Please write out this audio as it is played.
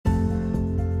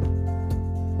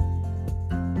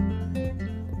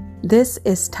This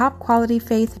is Top Quality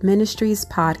Faith Ministries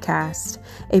podcast,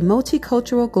 a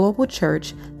multicultural global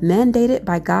church mandated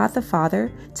by God the Father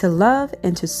to love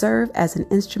and to serve as an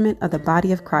instrument of the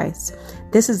body of Christ.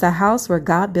 This is the house where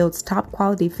God builds top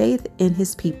quality faith in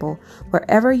his people.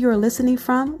 Wherever you are listening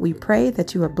from, we pray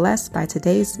that you are blessed by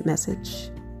today's message.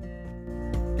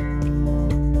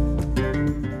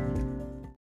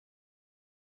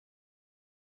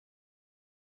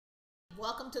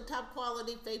 Welcome to Top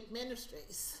Quality Faith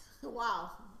Ministries. Wow.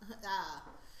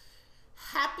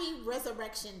 Happy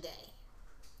Resurrection Day.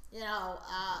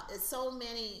 It's so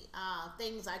many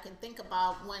things I can think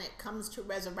about when it comes to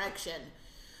resurrection.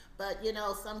 But,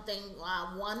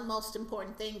 one most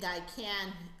important thing I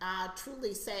can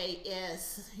truly say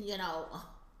is,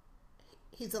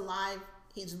 he's alive,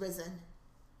 he's risen.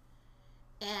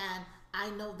 And I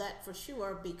know that for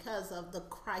sure because of the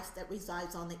Christ that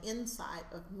resides on the inside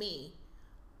of me,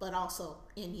 but also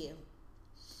in you.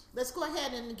 Let's go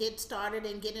ahead and get started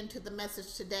and get into the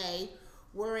message today.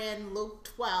 We're in Luke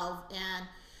 12, and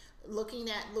looking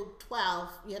at Luke 12,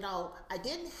 I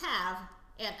didn't have,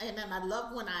 and I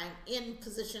love when I'm in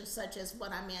positions such as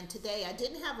what I'm in today, I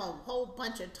didn't have a whole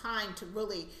bunch of time to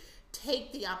really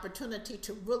take the opportunity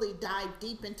to really dive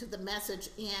deep into the message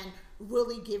and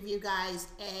really give you guys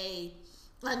a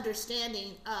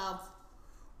understanding of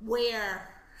where,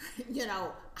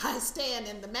 I stand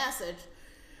in the message.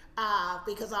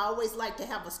 Because I always like to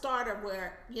have a starter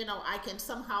where, I can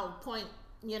somehow point,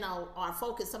 or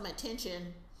focus some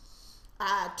attention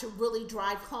to really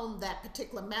drive home that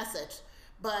particular message.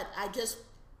 But I just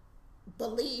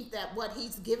believe that what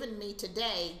he's given me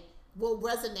today will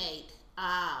resonate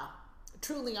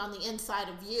truly on the inside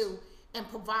of you and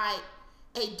provide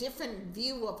a different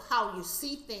view of how you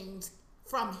see things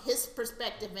from his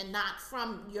perspective and not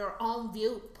from your own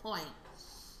viewpoint.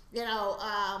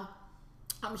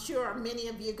 I'm sure many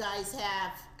of you guys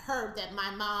have heard that my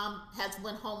mom has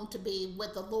went home to be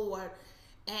with the Lord.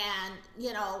 And,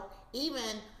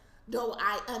 even though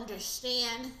I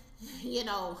understand,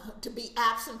 to be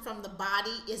absent from the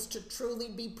body is to truly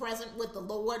be present with the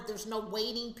Lord. There's no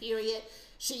waiting period.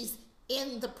 She's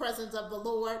in the presence of the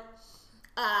Lord.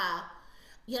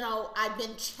 I've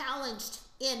been challenged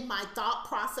in my thought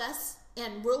process,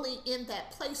 and really in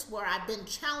that place where I've been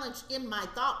challenged in my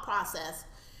thought process,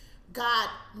 God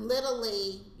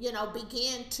literally,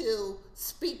 began to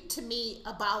speak to me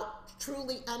about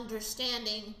truly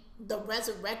understanding the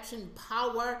resurrection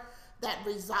power that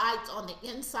resides on the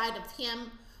inside of him,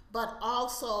 but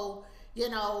also,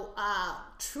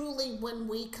 truly when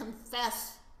we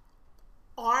confess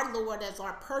our Lord as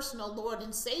our personal Lord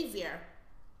and Savior,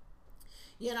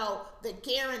 the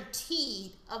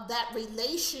guarantee of that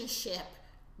relationship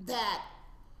that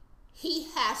he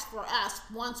has for us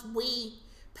once we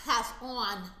pass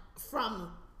on from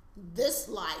this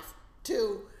life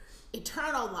to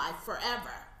eternal life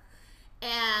forever.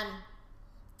 And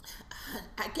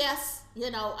I guess,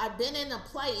 I've been in a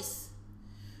place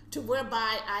to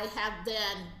whereby I have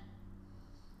been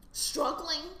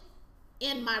struggling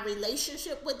in my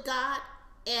relationship with God,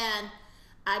 and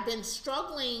I've been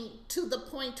struggling to the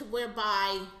point to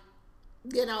whereby,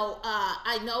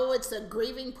 I know it's a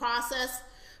grieving process,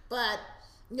 but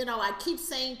I keep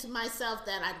saying to myself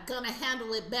that I'm going to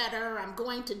handle it better. I'm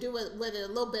going to do it with it a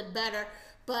little bit better.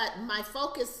 But my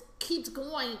focus keeps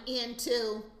going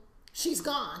into, she's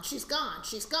gone, she's gone,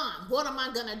 she's gone. What am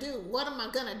I going to do? What am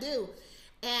I going to do?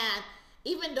 And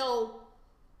even though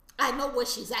I know where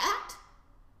she's at,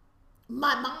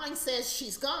 my mind says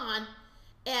she's gone.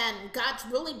 And God's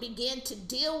really began to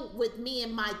deal with me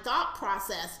in my thought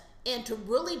process and to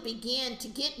really begin to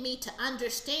get me to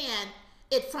understand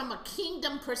it from a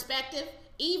kingdom perspective,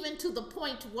 even to the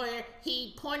point where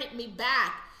he pointed me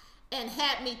back and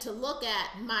had me to look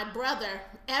at my brother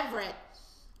Everett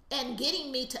and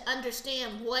getting me to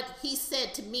understand what he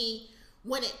said to me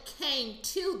when it came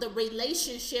to the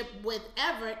relationship with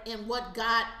Everett and what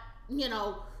God,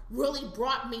 really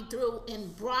brought me through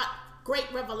and brought great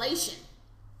revelation.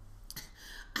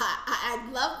 I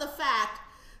love the fact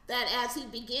that as he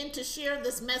began to share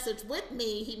this message with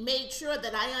me, he made sure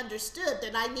that I understood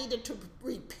that I needed to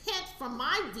repent from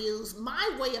my views,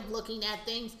 my way of looking at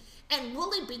things, and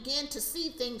really begin to see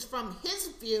things from his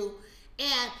view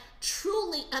and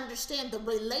truly understand the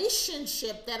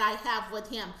relationship that I have with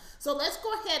him. So let's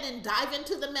go ahead and dive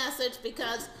into the message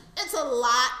because it's a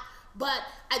lot, but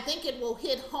I think it will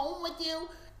hit home with you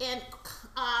and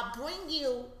bring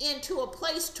you into a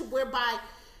place to whereby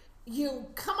you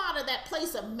come out of that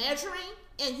place of measuring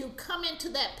and you come into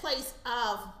that place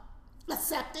of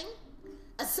accepting,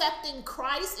 accepting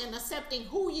Christ and accepting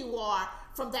who you are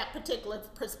from that particular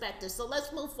perspective. So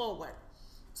let's move forward.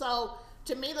 So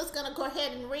Jamila's going to go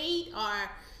ahead and read, or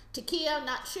Takia,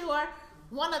 not sure.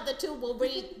 One of the two will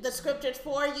read the scriptures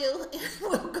for you, and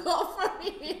we'll go from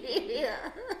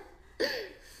here.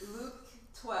 Luke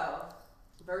 12,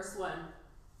 verse 1.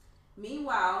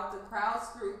 Meanwhile, the crowds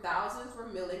grew, thousands were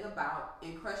milling about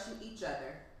and crushing each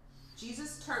other.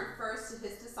 Jesus turned first to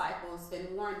his disciples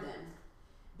and warned them,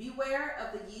 "Beware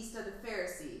of the yeast of the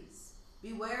Pharisees.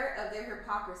 Beware of their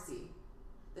hypocrisy.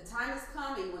 The time is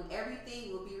coming when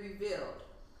everything will be revealed.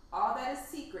 All that is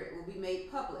secret will be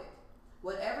made public.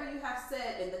 Whatever you have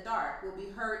said in the dark will be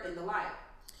heard in the light."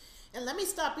 And let me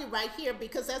stop you right here,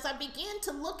 because as I began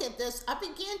to look at this, I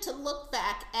began to look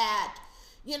back at,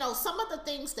 some of the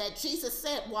things that Jesus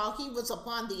said while he was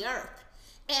upon the earth.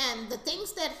 And the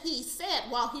things that he said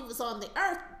while he was on the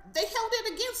earth, they held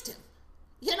it against him.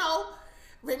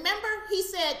 Remember, he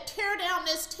said, tear down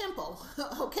this temple,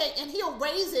 okay, and he'll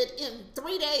raise it in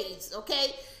 3 days,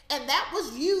 okay? And that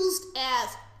was used as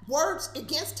words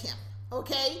against him,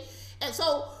 okay? And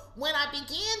so when I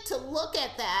began to look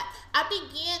at that, I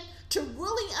began to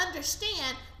really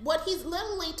understand what he's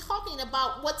literally talking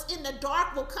about. What's in the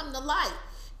dark will come to light.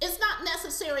 It's not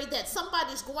necessary that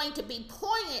somebody's going to be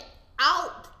pointing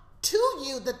out to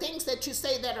you the things that you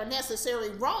say that are necessarily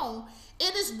wrong.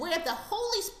 It is where the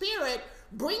Holy Spirit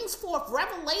brings forth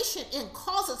revelation and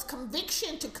causes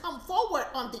conviction to come forward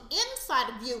on the inside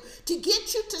of you to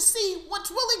get you to see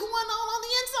what's really going on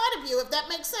the inside of you, if that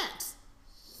makes sense.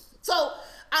 So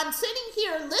I'm sitting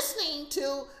here listening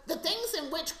to the things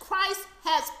in which Christ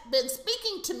has been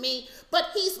speaking to me,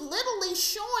 but he's literally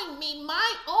showing me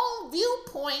my own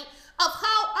viewpoint of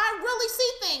how I really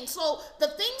see things. So the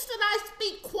things that I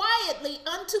speak quietly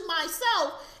unto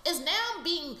myself is now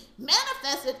being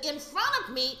manifested in front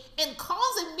of me and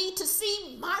causing me to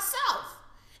see myself.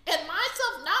 And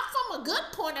myself not from a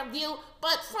good point of view,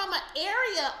 but from an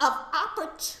area of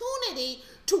opportunity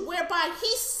to whereby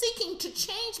he's seeking to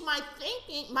change my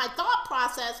thinking, my thought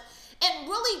process, and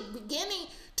really beginning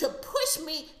to push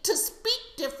me to speak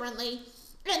differently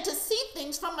and to see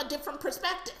things from a different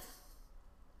perspective.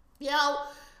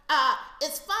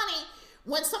 It's funny,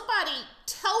 when somebody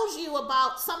tells you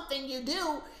about something you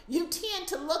do, you tend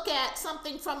to look at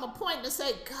something from a point and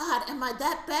say, God, am I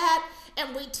that bad?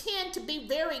 And we tend to be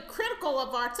very critical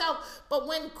of ourselves. But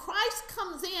when Christ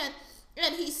comes in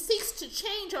and he seeks to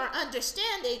change our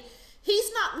understanding,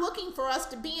 he's not looking for us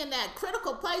to be in that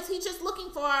critical place. He's just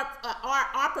looking for our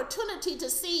opportunity to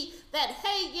see that,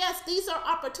 hey, yes, these are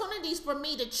opportunities for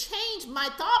me to change my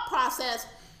thought process.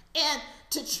 And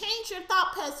to change your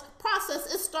thought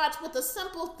process, it starts with a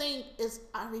simple thing is,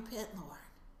 I repent, Lord.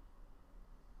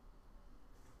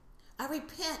 I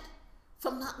repent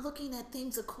from not looking at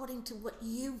things according to what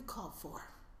you've called for.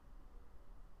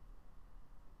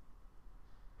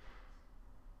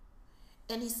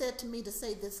 And he said to me to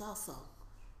say this also.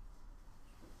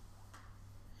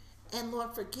 And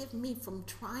Lord, forgive me from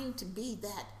trying to be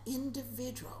that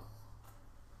individual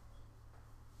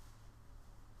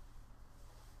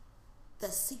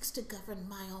that seeks to govern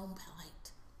my own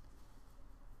plight,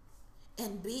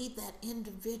 and be that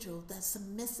individual that's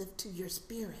submissive to your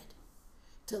spirit,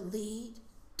 to lead,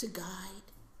 to guide,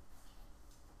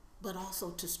 but also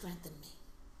to strengthen me.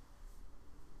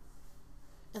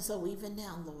 And so even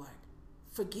now, Lord,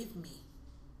 forgive me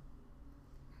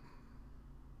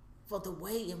for the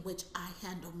way in which I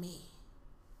handle me.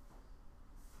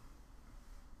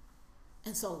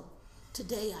 And so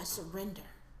today I surrender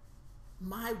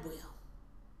my will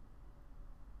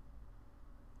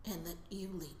and let you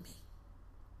lead me.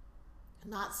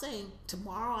 I'm not saying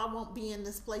tomorrow I won't be in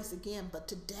this place again, but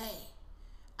today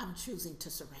I'm choosing to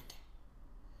surrender.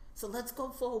 So let's go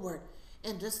forward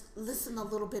and just listen a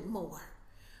little bit more.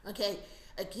 Okay,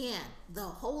 again, the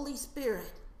Holy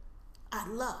Spirit, I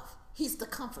love. He's the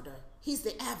comforter. He's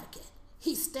the advocate.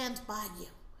 He stands by you.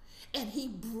 And he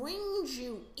brings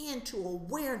you into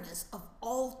awareness of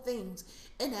all things.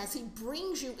 And as he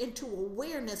brings you into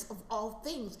awareness of all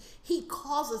things, he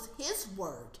causes his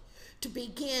word to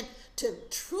begin to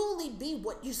truly be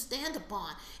what you stand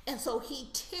upon. And so he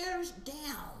tears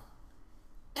down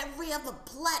every other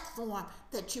platform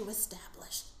that you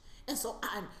established. And so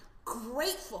I'm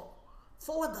grateful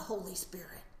for the Holy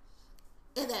Spirit,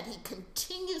 and that he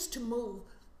continues to move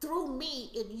through me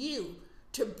and you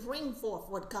to bring forth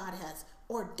what God has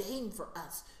ordained for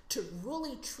us to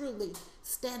really, truly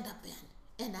stand up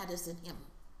in, and that is in him.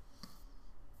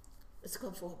 Let's go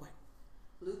forward.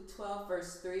 Luke 12,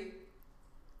 verse 3.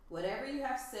 Whatever you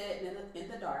have said in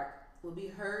the dark will be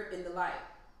heard in the light.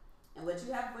 And what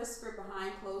you have whispered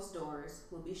behind closed doors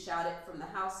will be shouted from the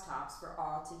housetops for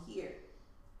all to hear.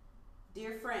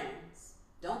 Dear friends,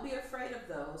 don't be afraid of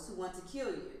those who want to kill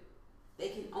you. They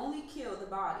can only kill the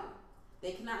body.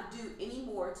 They cannot do any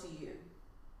more to you.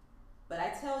 But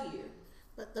I tell you.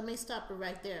 But let me stop it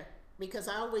right there, because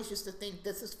I always used to think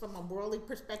this is from a worldly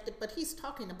perspective, but he's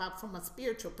talking about from a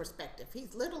spiritual perspective.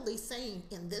 He's literally saying,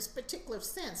 in this particular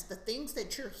sense, the things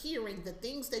that you're hearing, the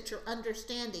things that you're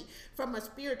understanding from a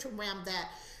spiritual realm, that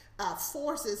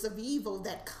forces of evil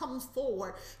that comes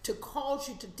forward to cause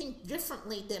you to think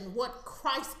differently than what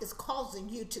Christ is causing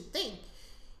you to think.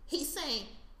 He's saying,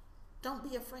 don't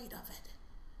be afraid of it.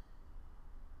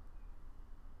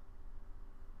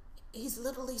 He's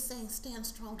literally saying, stand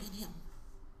strong in him.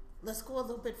 Let's go a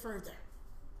little bit further.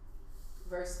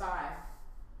 Verse 5.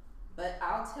 But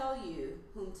I'll tell you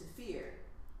whom to fear.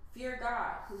 Fear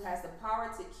God, who has the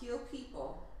power to kill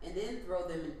people and then throw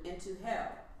them into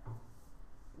hell.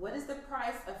 What is the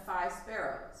price of 5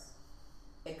 sparrows?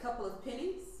 A couple of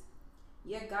pennies?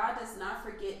 Yet God does not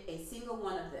forget a single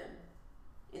one of them.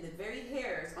 And the very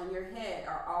hairs on your head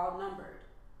are all numbered.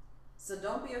 So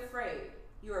don't be afraid.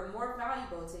 You are more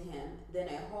valuable to him than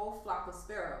a whole flock of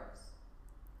sparrows.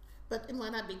 But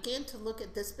when I began to look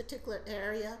at this particular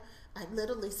area, I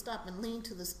literally stopped and leaned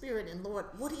to the Spirit, and Lord,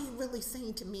 what are you really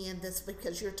saying to me in this?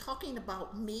 Because you're talking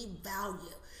about me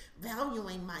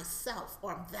valuing myself,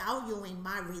 or valuing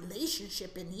my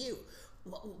relationship in you.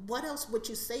 What else would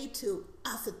you say to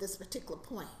us at this particular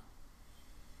point?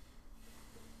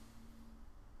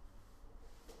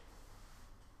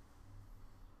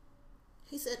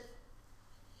 He said,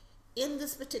 in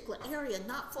this particular area,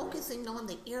 not focusing on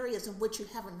the areas in which you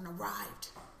haven't arrived,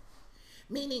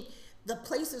 meaning the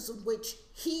places in which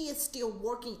he is still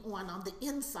working on the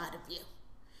inside of you.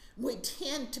 We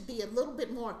tend to be a little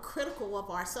bit more critical of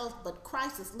ourselves, but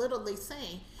Christ is literally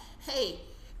saying, hey,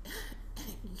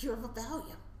 you're of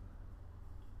value.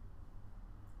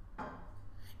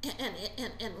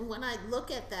 And when I look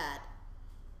at that,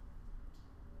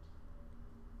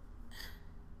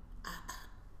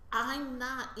 I'm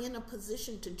not in a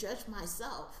position to judge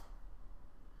myself,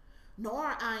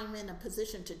 nor I'm in a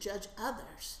position to judge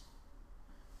others,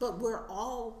 but we're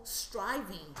all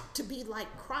striving to be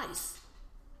like Christ.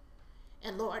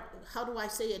 And Lord, how do I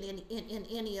say it in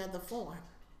any other form?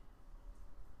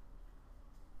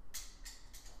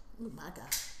 Oh my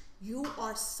God. You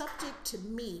are subject to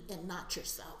me and not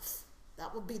yourself.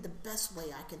 That would be the best way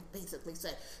I can basically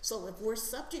say. So if we're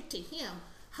subject to him,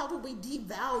 how do we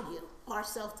devalue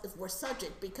ourselves if we're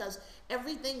subject? Because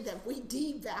everything that we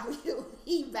devalue,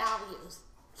 he values.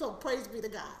 So praise be to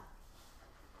God.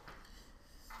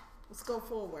 Let's go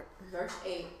forward. Verse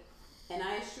 8. And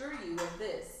I assure you of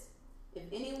this, if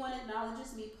anyone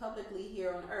acknowledges me publicly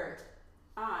here on earth,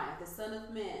 I, the Son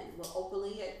of Man, will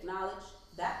openly acknowledge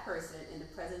that person in the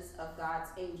presence of God's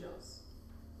angels.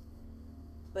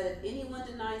 But if anyone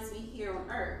denies me here on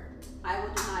earth, I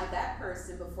will deny that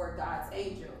person before God's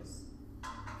angels.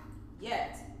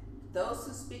 Yet, those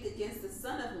who speak against the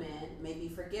Son of Man may be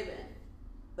forgiven,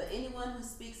 but anyone who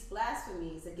speaks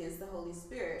blasphemies against the Holy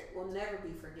Spirit will never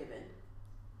be forgiven.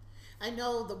 I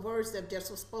know the words that just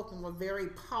were spoken were very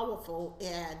powerful,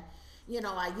 and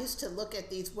I used to look at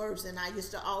these words, and I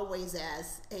used to always,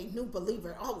 as a new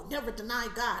believer, never deny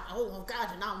God. Oh God,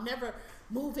 and I'll never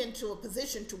move into a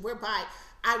position to whereby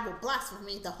I will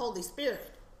blaspheme the Holy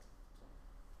Spirit.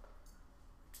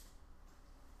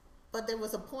 But there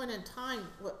was a point in time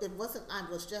where it wasn't, I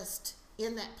was just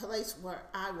in that place where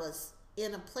I was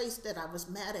in a place that I was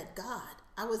mad at God.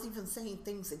 I was even saying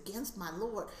things against my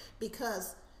Lord,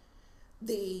 because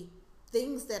the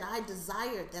things that I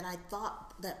desired, that I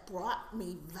thought that brought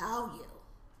me value,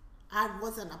 I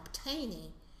wasn't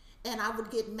obtaining, and I would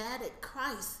get mad at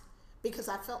Christ because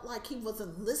I felt like he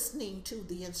wasn't listening to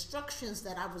the instructions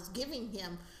that I was giving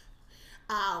him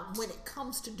when it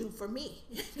comes to do for me.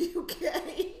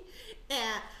 Okay?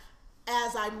 And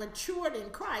as I matured in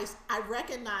Christ, I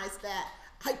recognized that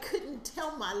I couldn't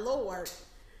tell my Lord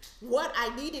what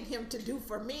I needed him to do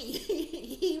for me.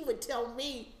 He would tell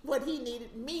me what he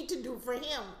needed me to do for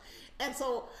him. And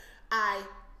so I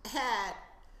had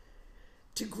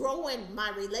to grow in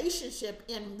my relationship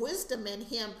in wisdom in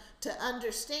him to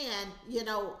understand,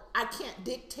 I can't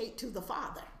dictate to the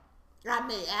Father. I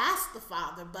may ask the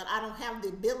Father, but I don't have the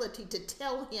ability to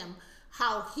tell him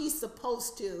how he's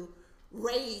supposed to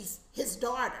raise his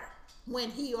daughter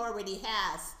when he already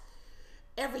has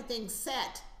everything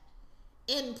set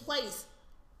in place,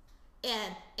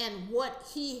 and what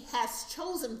he has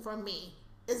chosen for me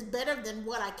is better than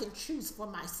what I can choose for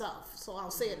myself. So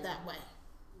I'll say it that way.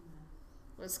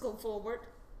 Let's go forward.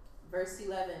 Verse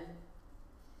 11.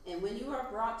 And when you are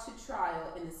brought to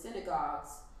trial in the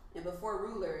synagogues and before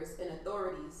rulers and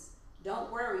authorities,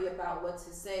 don't worry about what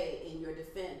to say in your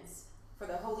defense, for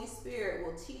the Holy Spirit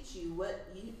will teach you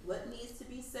what needs to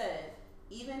be said,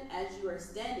 even as you are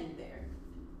standing there.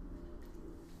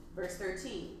 Verse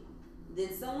 13.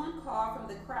 Then someone called from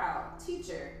the crowd,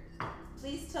 Teacher,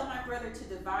 please tell my brother to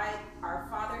divide our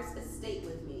father's estate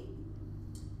with me.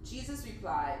 Jesus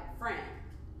replied, Friend,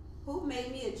 who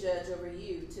made me a judge over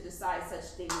you to decide such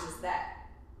things as that?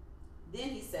 Then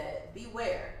he said,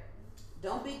 Beware,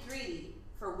 don't be greedy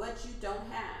for what you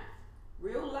don't have.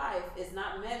 Real life is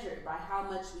not measured by how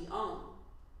much we own.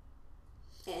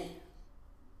 And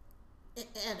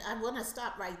I want to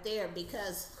stop right there,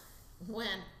 because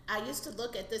when I used to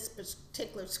look at this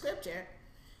particular scripture,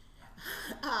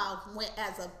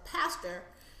 as a pastor,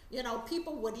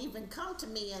 people would even come to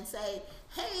me and say,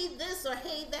 hey, this or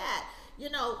hey, that,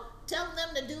 tell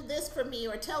them to do this for me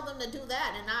or tell them to do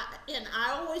that. And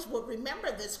I always would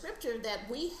remember the scripture that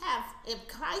we have, if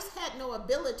Christ had no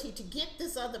ability to get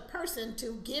this other person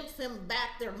to give him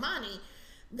back their money,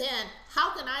 then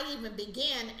how can I even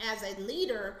begin as a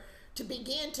leader to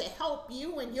begin to help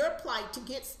you in your plight to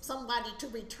get somebody to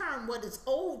return what is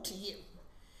owed to you?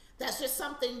 That's just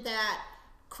something that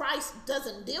Christ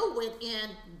doesn't deal with in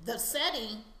the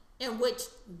setting in which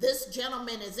this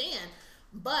gentleman is in.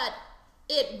 But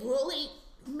it really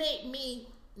made me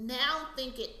now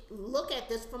look at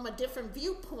this from a different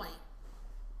viewpoint.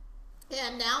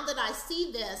 And now that I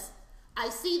see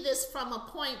this from a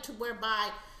point to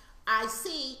whereby I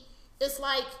see it's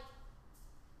like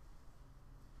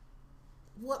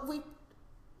what we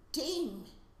deem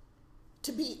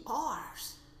to be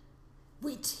ours,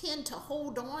 we tend to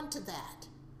hold on to that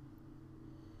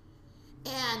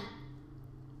and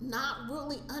not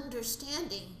really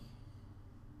understanding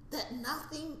that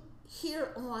nothing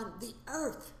here on the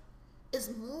earth is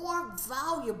more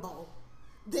valuable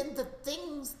than the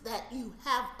things that you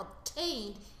have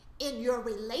obtained in your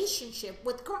relationship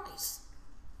with Christ.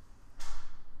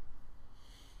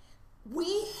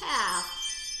 We have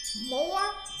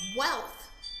more wealth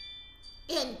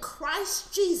in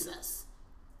Christ Jesus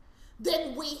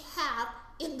than we have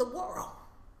in the world.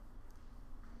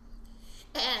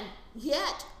 And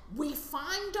yet we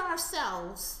find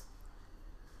ourselves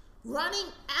running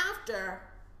after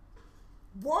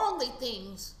worldly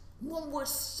things when we're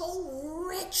so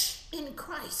rich in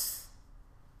Christ.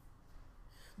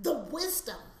 The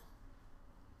wisdom,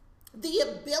 the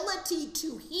ability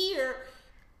to hear,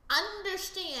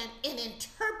 understand, and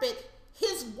interpret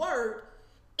his word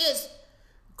is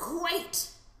great,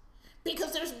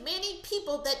 because there's many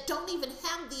people that don't even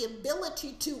have the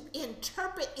ability to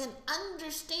interpret and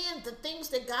understand the things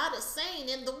that God is saying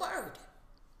in the word.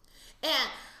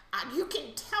 And you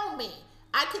can tell me,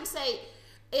 I can say,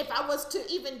 if I was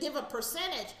to even give a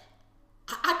percentage,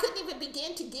 I couldn't even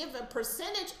begin to give a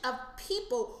percentage of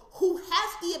people who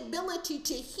has the ability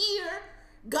to hear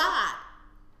God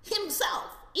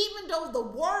himself. Even though the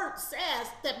word says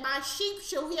that my sheep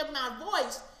shall hear my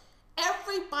voice,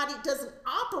 everybody doesn't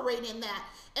operate in that.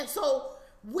 And so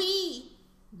we,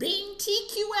 being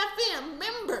TQFM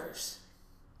members,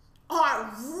 are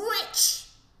rich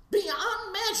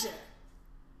beyond measure.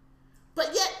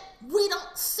 But yet we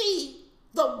don't see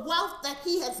the wealth that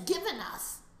he has given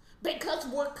us, because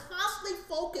we're constantly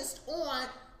focused on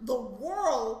the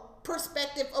world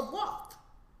perspective of wealth.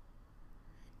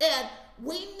 And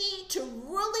we need to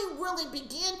really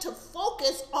begin to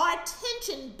focus our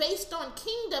attention based on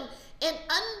kingdom and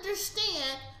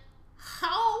understand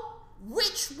how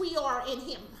rich we are in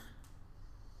him.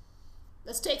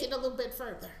 Let's take it a little bit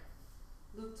further.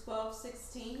 Luke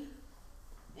 12:16.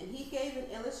 And he gave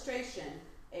an illustration.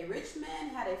 A rich man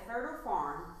had a fertile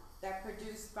farm that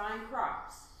produced fine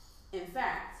crops. In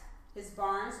fact, his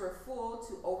barns were full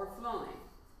to overflowing.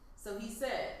 So he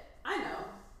said, I know,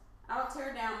 I'll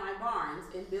tear down my barns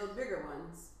and build bigger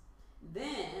ones.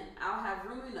 Then I'll have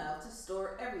room enough to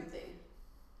store everything.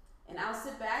 And I'll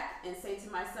sit back and say to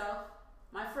myself,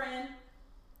 my friend,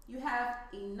 you have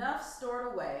enough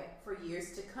stored away for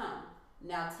years to come.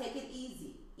 Now take it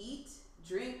easy. Eat,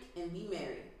 drink, and be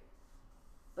merry.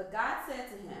 But God said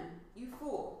to him, you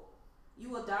fool, you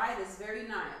will die this very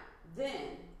night.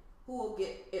 Then who will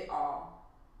get it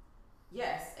all?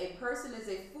 Yes, a person is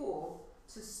a fool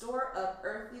to store up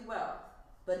earthly wealth,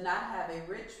 but not have a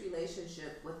rich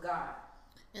relationship with God.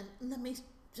 And let me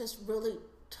just really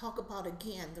talk about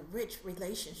again the rich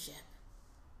relationship.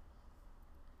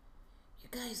 You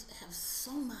guys have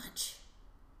so much.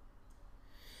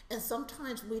 And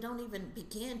sometimes we don't even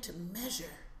begin to measure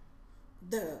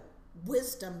the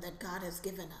wisdom that God has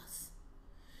given us.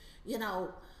 You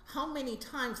know, how many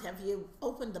times have you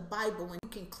opened the Bible and you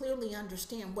can clearly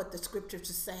understand what the scriptures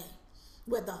are saying,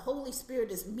 where the Holy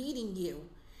Spirit is meeting you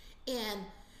in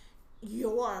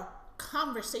your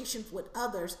conversations with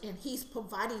others, and he's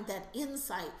providing that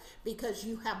insight because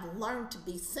you have learned to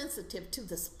be sensitive to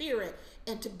the Spirit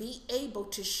and to be able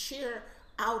to share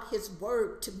out his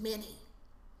word to many.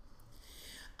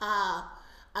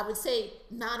 I would say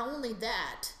not only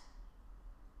that,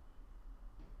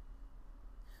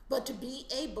 but to be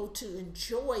able to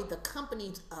enjoy the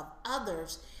company of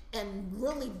others and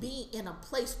really be in a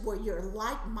place where you're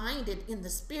like-minded in the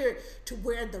Spirit, to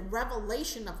where the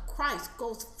revelation of Christ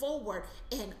goes forward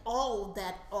and all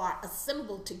that are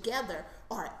assembled together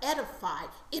are edified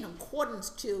in accordance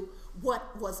to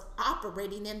what was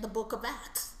operating in the book of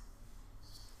Acts.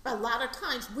 A lot of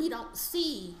times we don't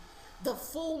see the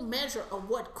full measure of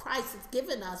what Christ has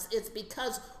given us. It's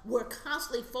because we're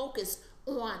constantly focused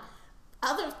on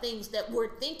other things that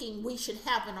we're thinking we should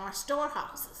have in our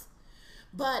storehouses.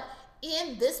 But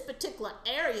in this particular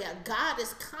area, God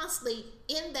is constantly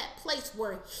in that place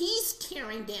where he's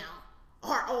tearing down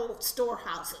our old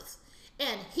storehouses.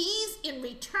 And he's in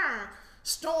return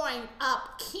storing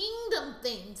up kingdom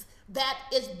things that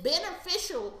is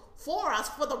beneficial for us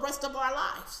for the rest of our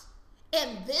lives.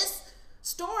 And this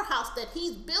storehouse that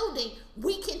he's building,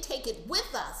 we can take it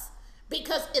with us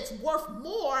because it's worth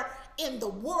more in the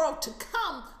world to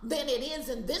come than it is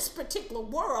in this particular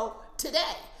world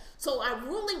today. So I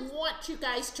really want you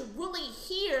guys to really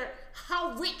hear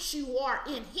how rich you are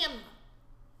in him.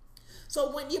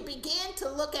 So when you begin to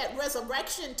look at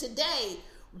resurrection today,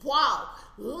 wow,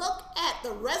 look at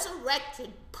the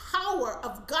resurrected power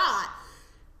of God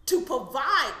to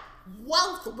provide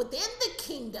wealth within the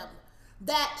kingdom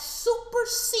that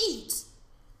supersedes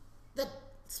the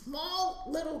small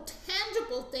little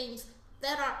tangible things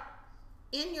that are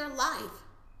in your life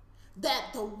that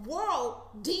the world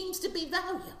deems to be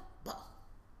valuable.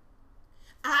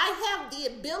 I have the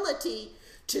ability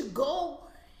to go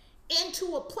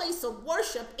into a place of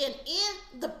worship, and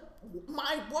in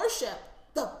my worship,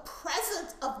 the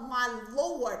presence of my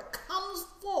Lord comes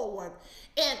forward,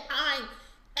 and I'm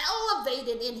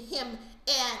elevated in him,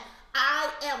 and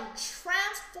I am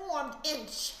transformed and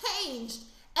changed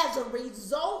as a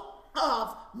result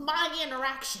of my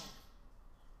interaction.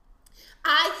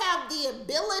 I have the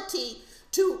ability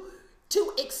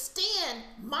to extend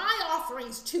my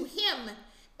offerings to him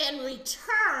and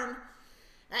return,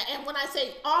 and when I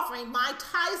say offering, my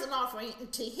tithes and offering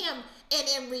to him, and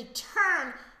in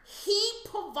return, he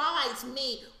provides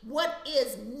me what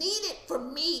is needed for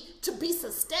me to be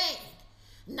sustained.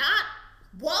 Not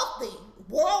wealthy,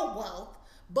 world wealth,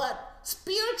 but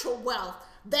spiritual wealth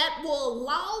that will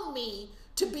allow me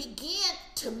to begin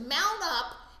to mount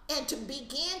up and to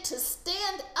begin to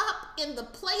stand up in the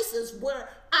places where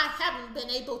I haven't been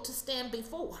able to stand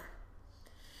before.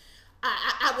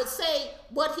 I would say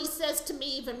what he says to me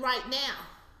even right now.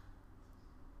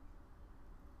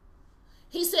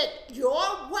 He said, your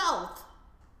wealth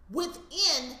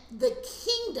within the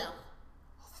kingdom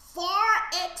far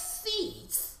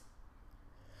exceeds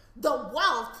the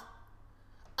wealth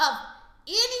of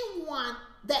anyone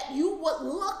that you would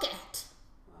look at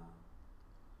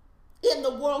in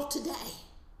the world today.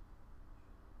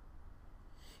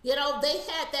 You know, they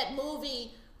had that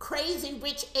movie Crazy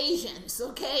Rich Asians,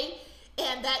 okay?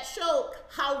 And that showed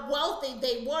how wealthy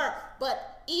they were.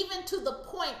 But even to the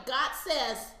point, God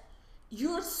says,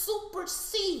 you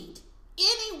supersede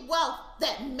any wealth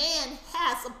that man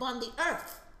has upon the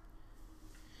earth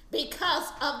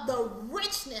because of the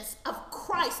richness of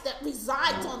Christ that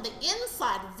resides on the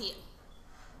inside of you.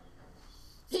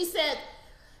 He said,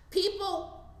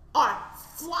 people are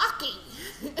flocking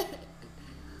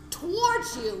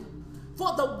towards you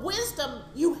for the wisdom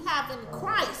you have in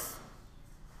Christ.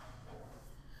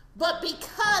 But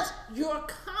because you're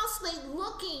constantly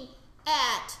looking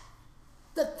at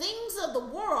the things of the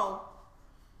world,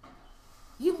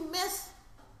 you miss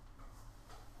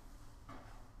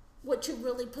what you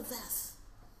really possess.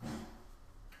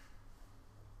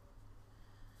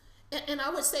 And I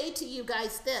would say to you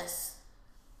guys this.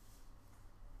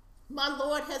 My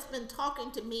Lord has been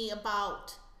talking to me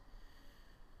about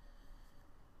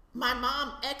my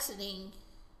mom exiting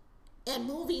and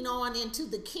moving on into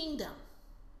the kingdom.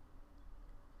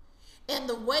 And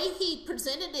the way he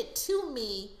presented it to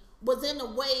me was in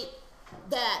a way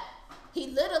that he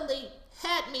literally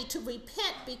had me to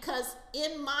repent, because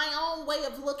in my own way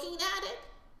of looking at it,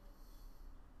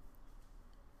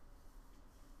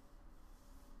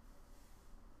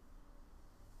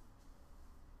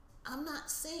 I'm not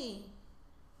seeing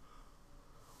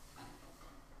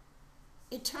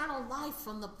eternal life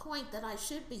from the point that I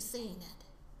should be seeing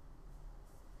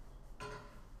it.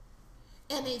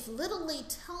 And he's literally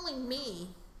telling me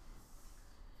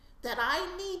that I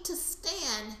need to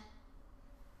stand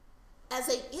as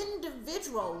an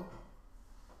individual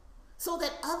so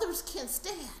that others can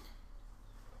stand.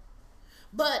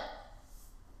 But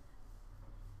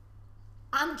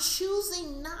I'm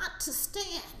choosing not to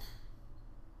stand.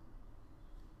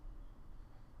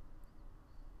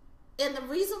 And the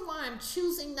reason why I'm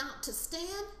choosing not to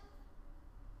stand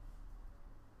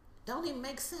don't even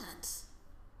make sense.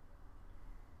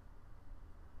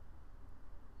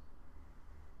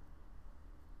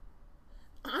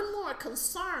 I'm more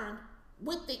concerned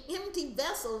with the empty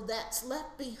vessel that's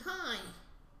left behind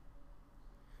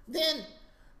than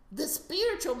the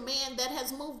spiritual man that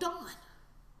has moved on.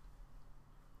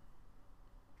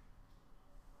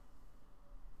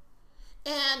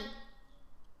 And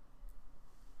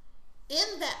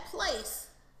in that place,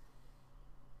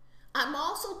 I'm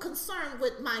also concerned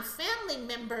with my family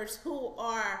members who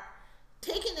are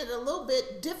taking it a little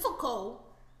bit difficult,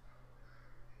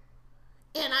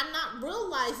 and I'm not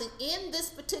realizing in this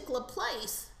particular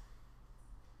place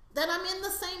that I'm in the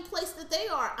same place that they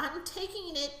are. I'm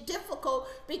taking it difficult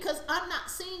because I'm not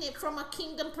seeing it from a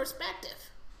kingdom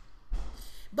perspective.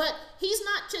 But he's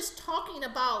not just talking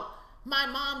about my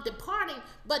mom departing,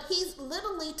 but he's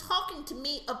literally talking to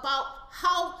me about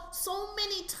how so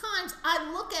many times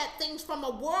I look at things from a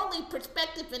worldly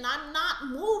perspective and I'm not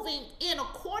moving in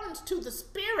accordance to the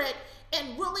Spirit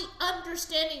and really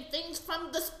understanding things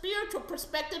from the spiritual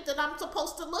perspective that I'm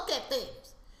supposed to look at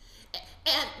things.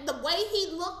 And the way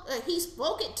he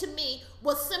spoke it to me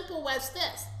was simple as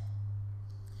this.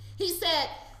 He said,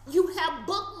 you have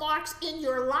bookmarks in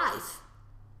your life.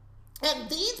 And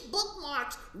these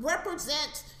bookmarks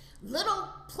represent little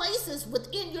places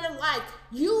within your life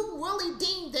you really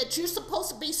deem that you're supposed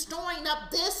to be storing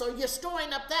up this or you're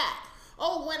storing up that.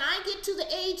 Oh, when I get to the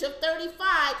age of 35,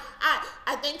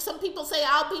 I think some people say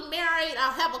I'll be married,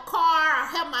 I'll have a car,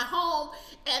 I'll have my home.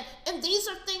 And these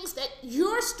are things that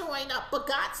you're storing up. But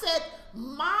God said,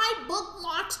 my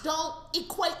bookmarks don't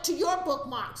equate to your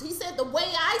bookmarks. He said, the way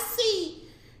I see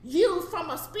you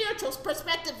from a spiritual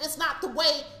perspective is not the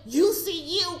way you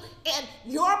see you, and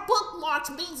your bookmarks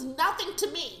means nothing to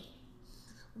me.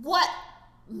 What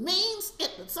means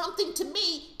something to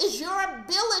me is your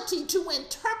ability to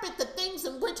interpret the things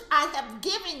in which I have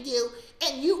given you,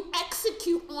 and you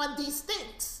execute on these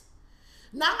things.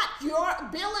 Not your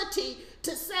ability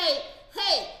to say,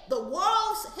 hey, the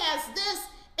world has this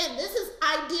and this is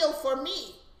ideal for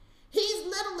me. He's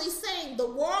literally saying the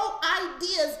world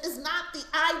ideas is not the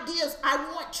ideas I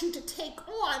want you to take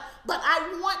on, but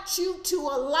I want you to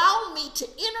allow me to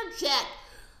interject,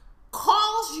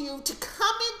 cause you to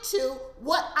come into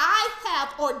what I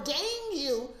have ordained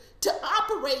you to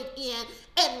operate in,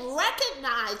 and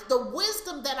recognize the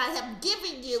wisdom that I have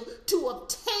given you to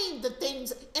obtain the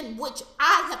things in which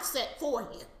I have set for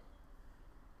you.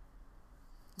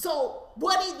 So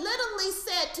what he literally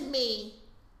said to me,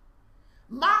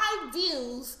 my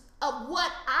views of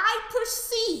what I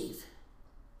perceive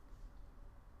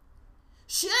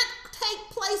should take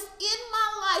place in my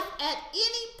life at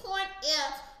any point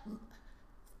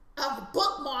of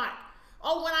bookmark.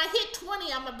 Oh, when I hit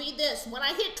 20, I'm going to be this. When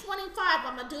I hit 25,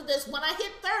 I'm going to do this. When I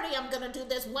hit 30, I'm going to do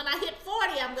this. When I hit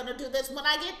 40, I'm going to do this. When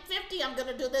I get 50, I'm going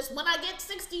to do this. When I get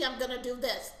 60, I'm going to do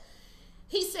this.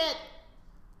 He said,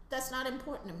 that's not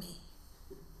important to me.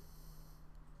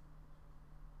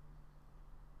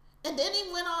 And then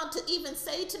he went on to even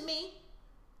say to me,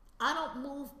 I don't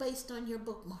move based on your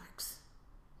bookmarks.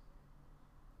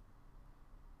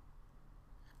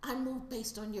 I move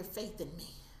based on your faith in me.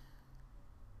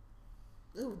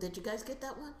 Ooh, did you guys get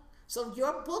that one? So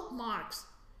your bookmarks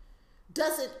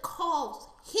doesn't cause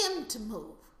him to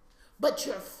move, but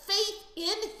your faith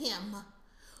in him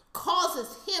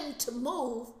causes him to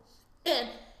move, and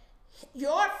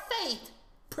your faith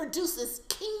produces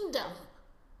kingdom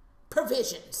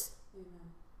provisions.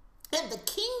 And the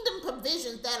kingdom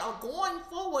provisions that are going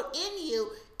forward in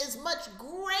you is much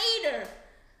greater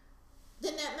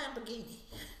than that Lamborghini,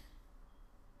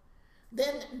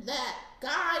 than that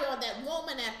guy or that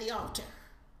woman at the altar,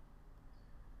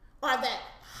 or that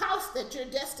house that you're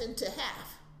destined to have.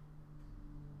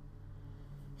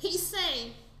 He's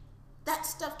saying that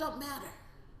stuff don't matter.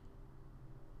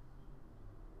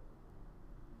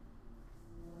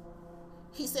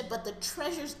 He said, but the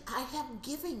treasures I have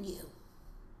given you.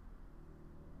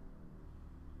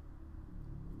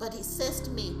 But he says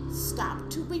to me, stop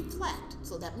to reflect.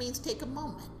 So that means take a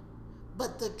moment.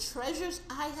 But the treasures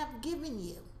I have given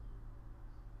you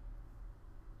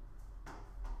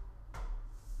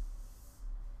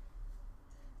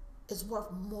is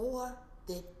worth more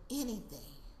than anything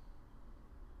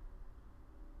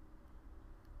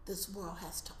this world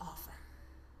has to offer.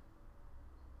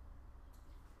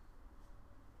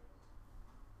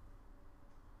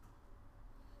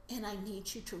 And I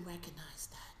need you to recognize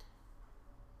that.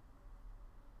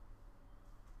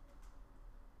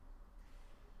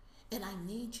 And I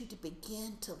need you to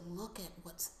begin to look at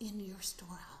what's in your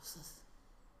storehouses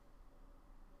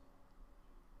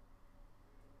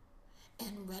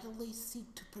and readily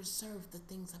seek to preserve the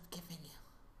things I've given you.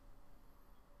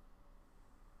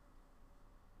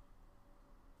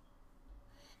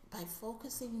 By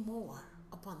focusing more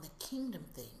upon the kingdom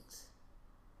things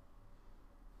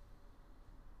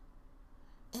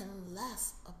and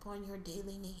less upon your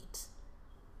daily needs.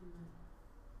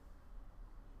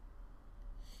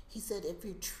 He said, if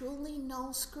you truly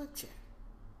know Scripture,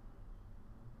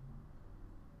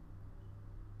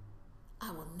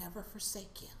 I will never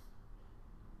forsake you.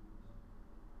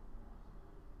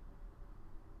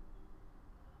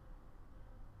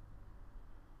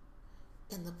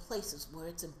 In the places where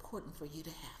it's important for you to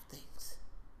have things.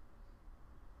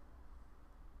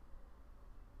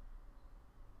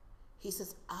 He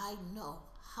says, I know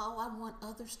how I want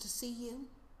others to see you.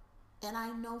 And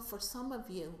I know for some of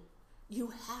you,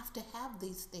 you have to have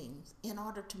these things in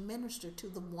order to minister to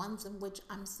the ones in which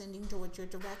I'm sending towards your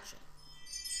direction.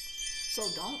 So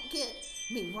don't get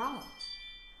me wrong.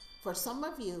 For some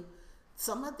of you,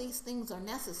 some of these things are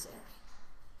necessary.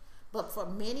 But for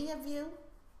many of you,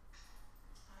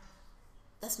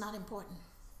 that's not important.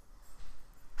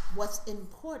 What's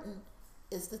important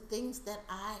is the things that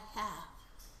I have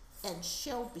and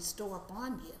shall bestow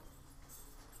upon you.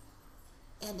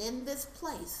 And in this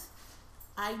place,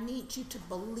 I need you to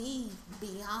believe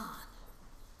beyond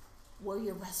where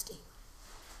you're resting.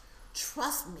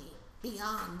 Trust me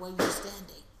beyond where you're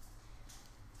standing.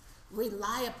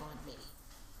 Rely upon me.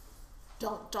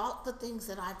 Don't doubt the things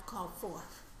that I've called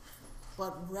forth,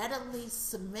 but readily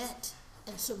submit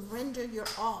and surrender your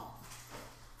all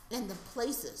in the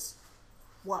places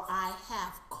where I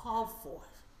have called forth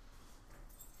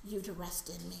you to rest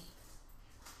in me.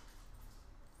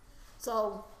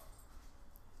 So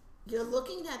you're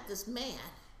looking at this man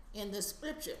in the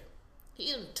scripture.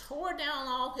 He tore down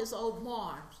all his old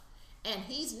barns, and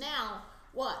he's now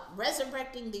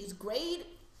resurrecting these great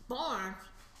barns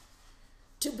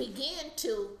to begin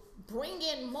to bring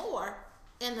in more.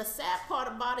 And the sad part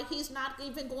about it, he's not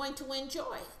even going to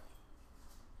enjoy it.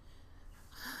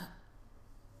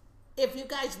 If you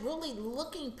guys really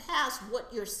looking past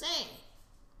what you're saying,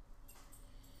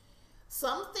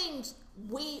 some things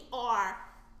we are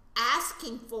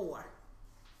asking for,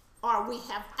 or we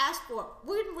have asked for,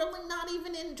 we're really not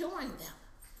even enjoying them.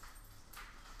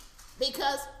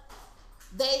 Because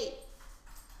they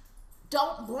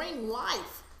don't bring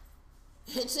life.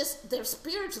 It's just,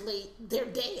 they're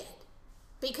dead.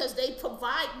 Because they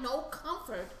provide no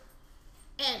comfort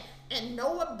and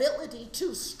no ability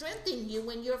to strengthen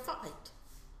you in your fight.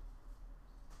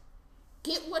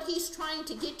 Get what he's trying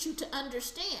to get you to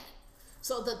understand.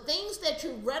 So the things that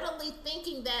you're readily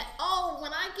thinking that, oh,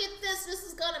 when I get this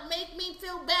is going to make me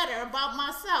feel better about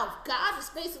myself. God is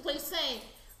basically saying,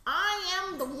 I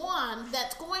am the one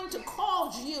that's going to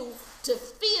cause you to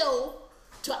feel,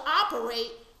 to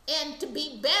operate, and to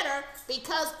be better,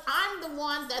 because I'm the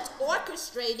one that's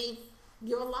orchestrating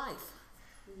your life.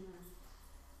 Mm-hmm.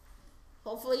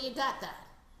 Hopefully you got that.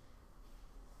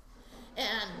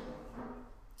 And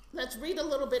let's read a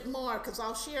little bit more, because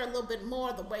I'll share a little bit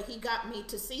more the way he got me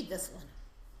to see this one.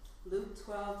 Luke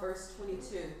 12, verse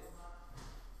 22.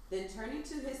 Then turning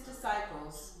to his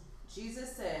disciples,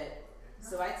 Jesus said,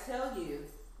 so I tell you,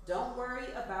 don't worry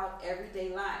about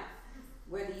everyday life,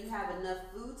 whether you have enough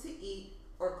food to eat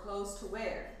or clothes to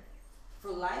wear.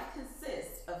 For life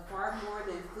consists of far more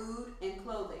than food and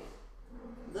clothing.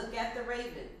 Look at the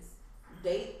ravens.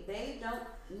 They don't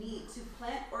need to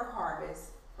plant or harvest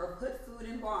or put food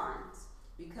in barns,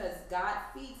 because God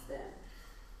feeds them.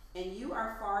 And you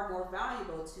are far more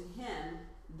valuable to him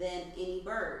than any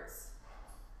birds.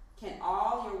 Can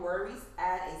all your worries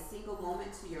add a single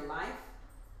moment to your life?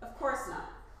 Of course not.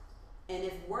 And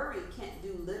if worry can't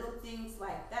do little things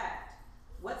like that,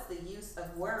 what's the use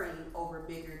of worrying over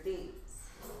bigger things?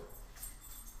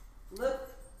 Look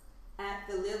at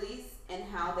the lilies and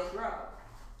how they grow.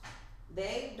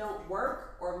 They don't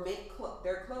work or make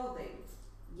their clothing.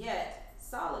 Yet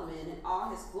Solomon in all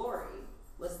his glory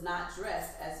was not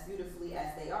dressed as beautifully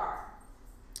as they are.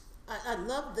 I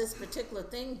love this particular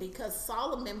thing, because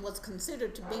Solomon was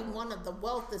considered to be one of the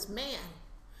wealthiest men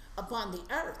upon the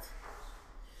earth.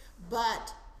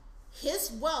 But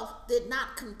his wealth did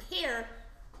not compare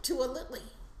to a lily.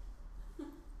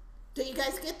 Do you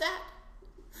guys get that?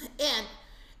 And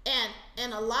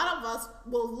and a lot of us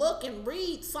will look and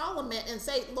read Solomon and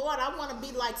say, Lord, I want to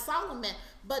be like Solomon.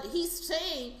 But he's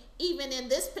saying, even in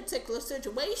this particular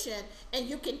situation, and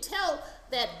you can tell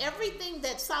that everything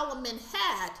that Solomon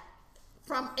had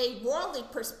from a worldly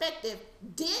perspective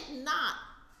did not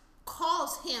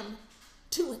cause him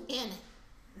to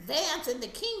advance in the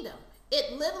kingdom.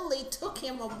 It literally took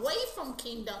him away from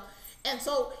kingdom. And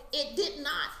so it did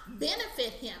not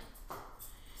benefit him.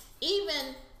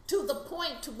 Even to the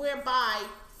point to whereby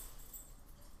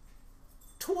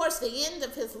towards the end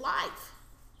of his life,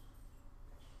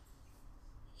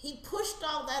 he pushed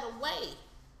all that away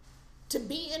to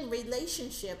be in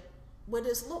relationship with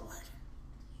his Lord.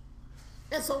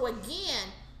 And so again,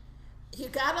 you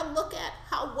got to look at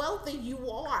how wealthy you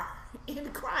are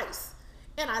in Christ.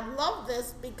 And I love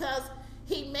this because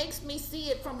he makes me see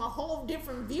it from a whole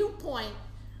different viewpoint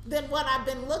than what I've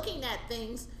been looking at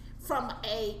things from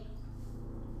a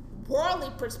worldly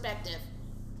perspective.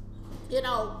 You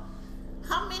know,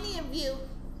 how many of you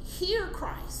hear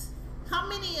Christ? How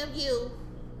many of you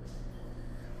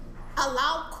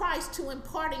allow Christ to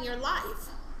impart in your life?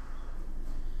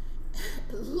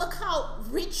 Look how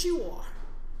rich you are.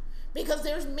 Because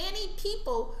there's many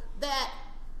people that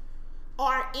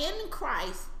are in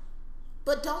Christ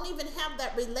but don't even have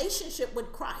that relationship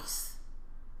with Christ.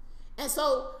 And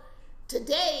so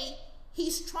today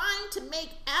he's trying to make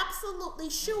absolutely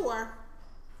sure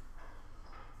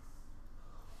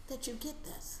that you get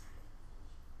this.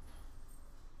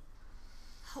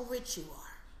 How rich you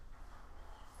are.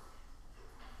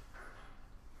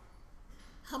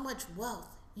 How much wealth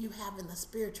you have in the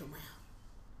spiritual realm.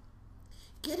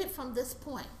 Get it from this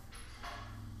point.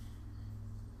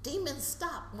 Demons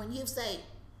stop when you say,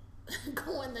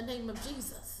 go in the name of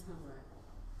Jesus.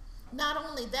 Not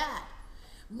only that,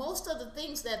 most of the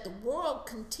things that the world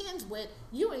contends with,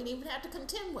 you ain't even have to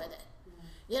contend with it.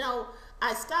 You know,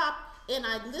 I stopped and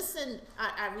I listened,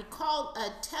 I recalled a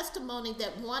testimony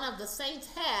that one of the saints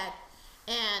had,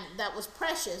 and that was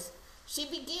Precious. She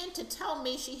began to tell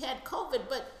me she had COVID,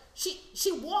 but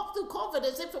she walked through COVID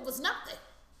as if it was nothing.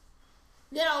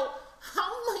 You know, how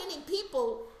many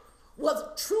people was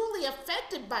truly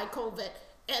affected by COVID?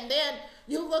 And then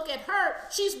you look at her,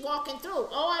 she's walking through.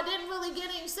 Oh, I didn't really get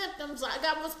any symptoms.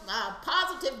 I was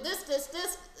positive,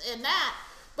 this, and that.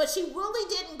 But she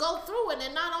really didn't go through it.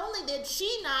 And not only did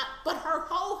she not, but her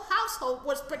whole household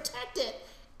was protected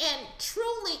and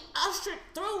truly ushered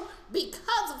through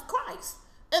because of Christ.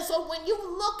 And so when you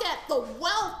look at the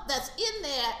wealth that's in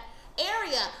that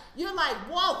area, you're like,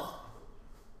 whoa.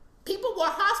 People were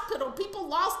hospitalized. People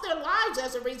lost their lives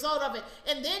as a result of it.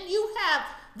 And then you have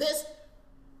this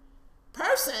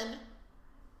person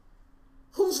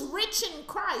who's rich in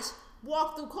Christ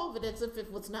walk through COVID as if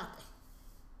it was nothing.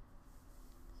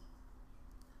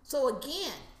 So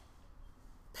again,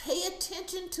 pay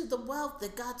attention to the wealth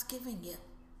that God's giving you.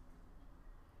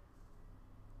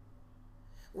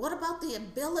 What about the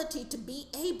ability to be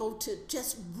able to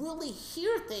just really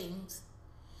hear things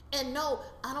and know,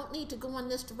 I don't need to go in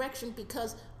this direction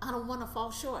because I don't want to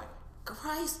fall short?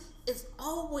 Christ is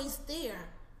always there,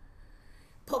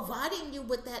 providing you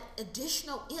with that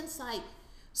additional insight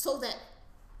so that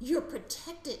you're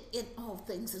protected in all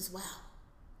things as well.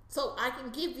 So I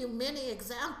can give you many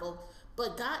examples,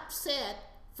 but God said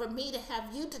for me to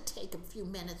have you to take a few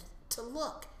minutes to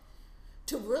look,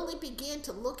 to really begin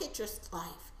to look at your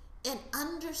life and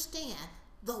understand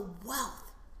the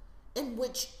wealth in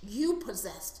which you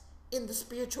possessed in the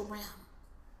spiritual realm,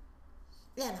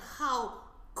 and how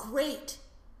great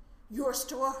your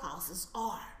storehouses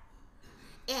are.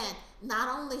 And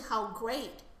not only how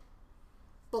great,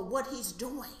 but what he's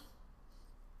doing.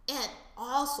 And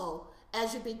also,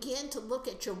 as you begin to look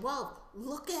at your wealth,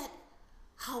 look at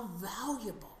how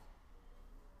valuable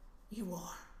you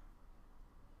are.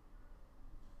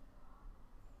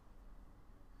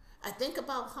 I think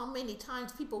about how many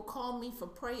times people call me for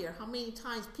prayer, how many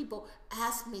times people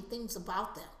ask me things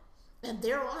about them. And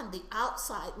they're on the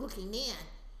outside looking in.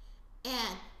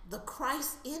 And the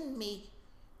Christ in me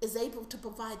is able to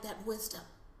provide that wisdom,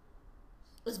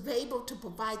 is able to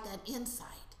provide that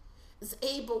insight, is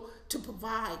able to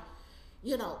provide,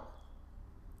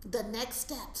 the next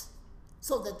steps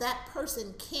so that that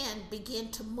person can begin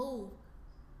to move,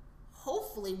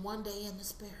 hopefully one day in the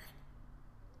Spirit.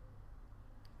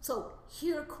 So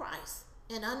hear Christ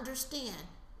and understand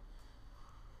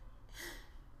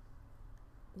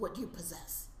what you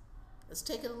possess. Let's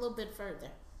take it a little bit further.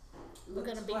 We're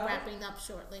going to be wrapping up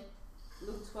shortly.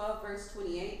 Luke 12, verse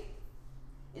 28.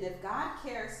 And if God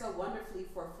cares so wonderfully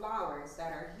for flowers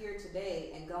that are here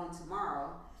today and gone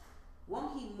tomorrow,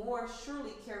 won't he more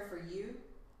surely care for you?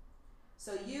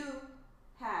 So you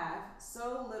have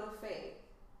so little faith.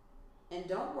 And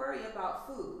don't worry about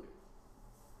food.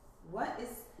 What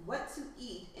to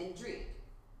eat and drink.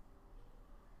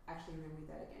 Actually, let me read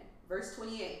that again. Verse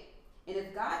 28. And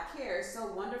if God cares so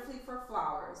wonderfully for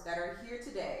flowers that are here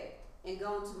today and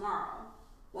gone tomorrow,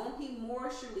 won't he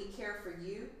more surely care for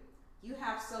you? You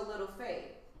have so little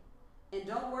faith. And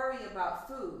don't worry about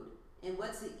food and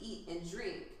what to eat and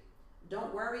drink.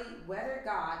 Don't worry whether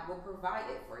God will provide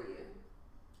it for you.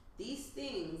 These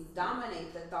things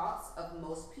dominate the thoughts of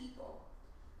most people.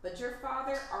 But your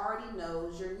Father already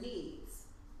knows your needs,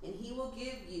 and he will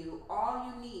give you all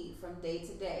you need from day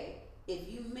to day if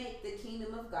you make the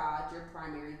kingdom of God your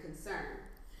primary concern.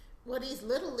 What he's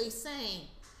literally saying,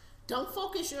 don't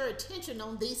focus your attention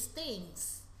on these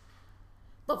things,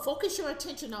 but focus your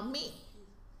attention on me.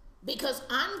 Because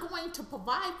I'm going to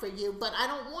provide for you, but I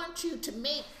don't want you to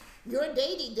make your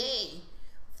day-to-day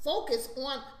focus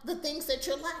on the things that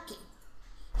you're lacking.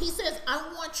 He says,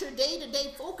 I want your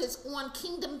day-to-day focus on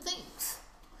kingdom things.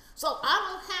 So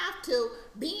I don't have to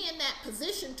be in that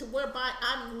position to whereby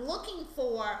I'm looking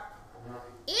for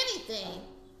anything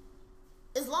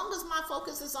as long as my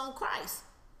focus is on Christ.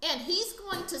 And he's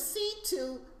going to see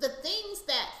to the things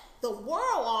that the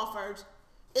world offers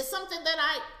is something that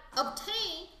I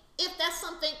obtain if that's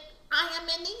something I am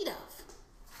in need of.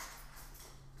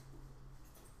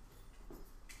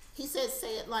 He says,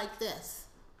 say it like this.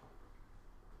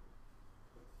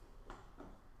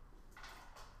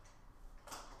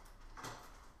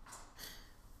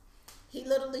 He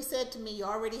literally said to me, you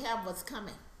already have what's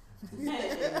coming.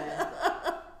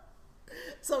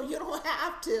 So you don't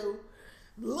have to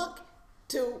look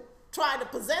to try to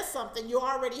possess something. You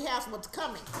already have what's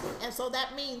coming. And so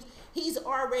that means he's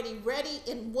already ready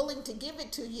and willing to give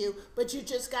it to you, but you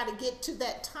just got to get to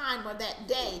that time or that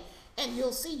day, and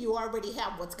you'll see you already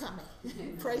have what's coming.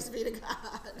 Praise be to God.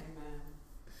 Amen.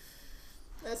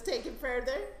 Let's take it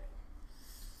further.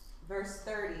 Verse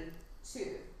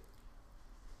 32.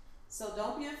 So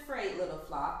don't be afraid, little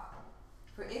flock,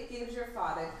 for it gives your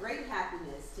Father great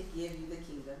happiness to give you the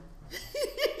kingdom.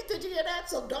 Did you hear that?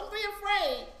 So don't be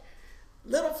afraid,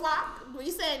 little flock.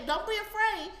 He's saying don't be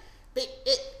afraid, but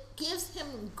it gives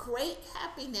him great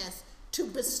happiness to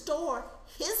bestow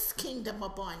his kingdom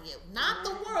upon you. Not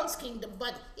the world's kingdom,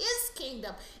 but his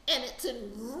kingdom. And it's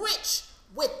enriched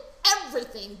with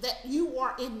everything that you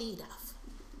are in need of.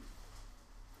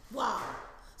 Wow.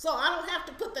 So I don't have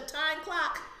to put the time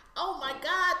clock. Oh my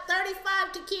God,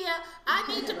 35, Takia, I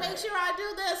need to make sure I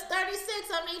do this. 36,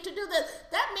 I need to do this.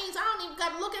 That means I don't even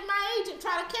got to look at my age and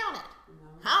try to count it.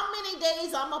 No. How many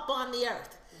days I'm up on the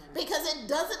earth? Right. Because it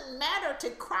doesn't matter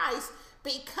to Christ,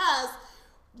 because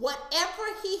whatever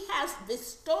he has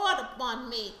bestowed upon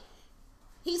me,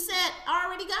 he said, I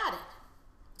already got it.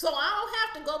 So I don't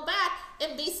have to go back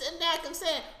and be sitting back and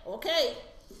saying, okay,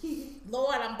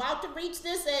 Lord, I'm about to reach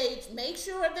this age. Make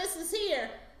sure this is here.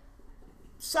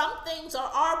 Some things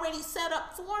are already set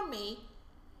up for me,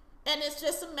 and it's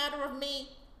just a matter of me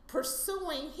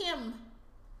pursuing him,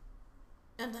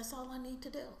 and that's all I need to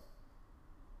do.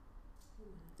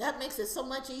 That makes it so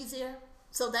much easier.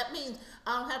 So that means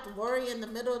I don't have to worry in the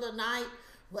middle of the night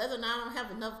whether or not I don't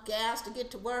have enough gas to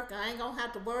get to work. I ain't going to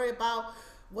have to worry about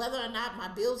whether or not my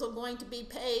bills are going to be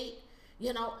paid.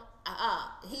 You know,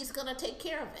 he's going to take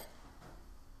care of it.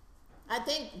 I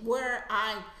think where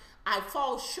I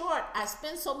fall short, I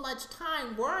spend so much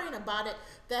time worrying about it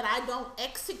that I don't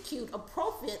execute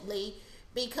appropriately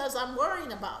because I'm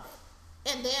worrying about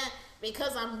it. And then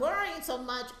because I'm worrying so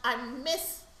much, I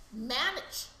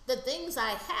mismanage the things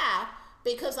I have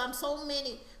because I'm so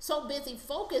busy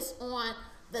focused on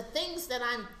the things that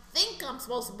I think I'm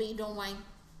supposed to be doing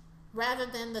rather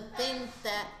than the thing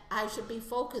that I should be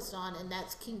focused on, and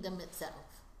that's kingdom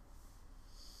itself.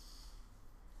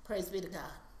 Praise be to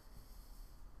God.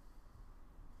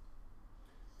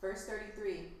 Verse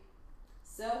 33,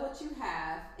 sell what you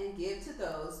have and give to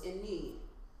those in need.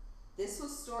 This will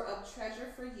store up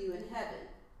treasure for you in heaven,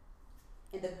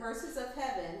 and the purses of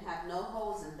heaven have no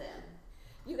holes in them.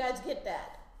 You guys get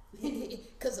that?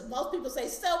 Because most people say,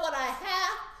 sell what I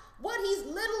have. What he's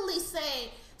literally saying,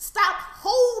 stop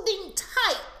holding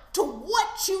tight to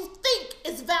what you think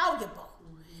is valuable,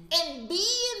 and be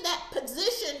in that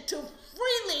position to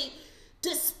freely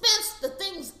dispense the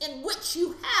things in which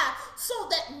you have so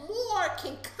that more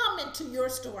can come into your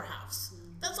storehouse.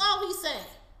 That's all he's saying.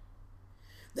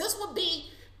 This would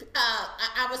be,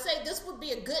 I would say this would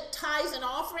be a good tithes and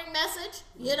offering message,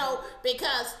 you know,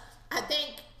 because I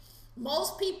think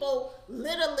Most people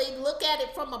literally look at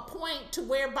it from a point to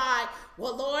whereby,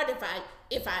 well, Lord,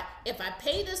 if I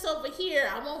pay this over here,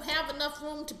 I won't have enough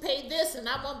room to pay this, and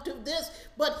I won't do this.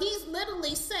 But he's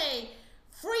literally saying,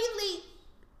 freely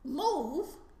move,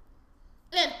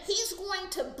 and he's going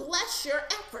to bless your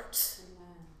efforts.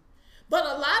 Amen. But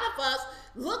a lot of us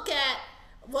look at,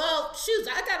 well, shoot,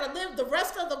 I got to live the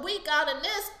rest of the week out in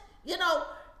this.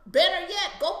 Better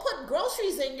yet, go put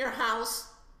groceries in your house.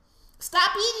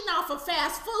 Stop eating off of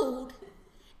fast food,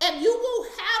 and you will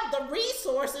have the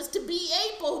resources to be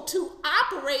able to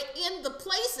operate in the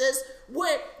places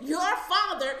where your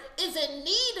Father is in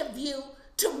need of you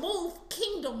to move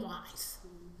kingdom-wise.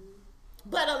 Mm-hmm.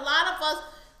 But a lot of us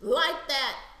like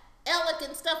that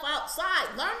elegant stuff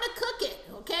outside. Learn to cook it,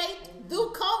 okay? Mm-hmm.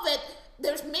 Through COVID,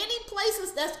 there's many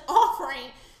places that's offering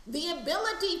the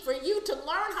ability for you to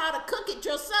learn how to cook it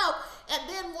yourself, and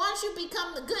then once you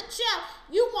become the good chef,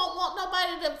 you won't want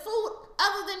nobody to food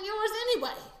other than yours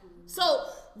anyway. Mm-hmm. So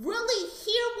really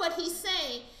hear what he's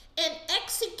saying and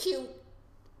execute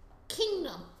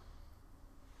kingdom.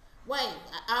 Wait,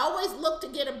 I always look to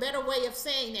get a better way of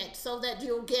saying it so that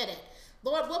you'll get it.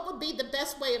 Lord, what would be the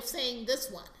best way of saying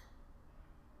this one?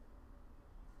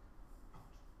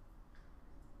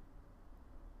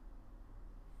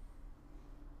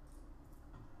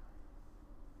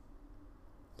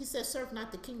 He says, serve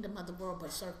not the kingdom of the world,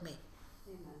 but serve me.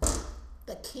 Amen.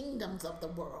 The kingdoms of the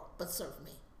world, but serve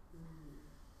me.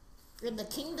 Mm-hmm. And the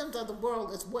kingdoms of the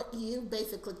world is what you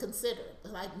basically consider.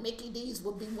 Like Mickey D's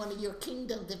would be one of your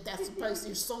kingdoms if that's the place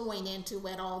you're sowing into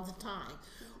at all the time.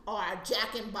 Or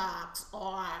Jack in Box,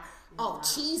 or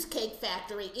Cheesecake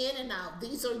Factory, In-N-Out.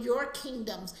 These are your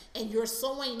kingdoms, and you're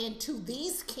sowing into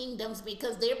these kingdoms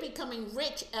because they're becoming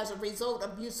rich as a result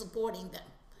of you supporting them.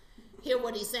 Hear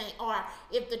what he's saying. Or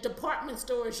if the department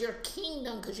store is your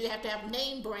kingdom, because you have to have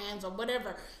name brands or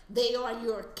whatever, they are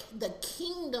the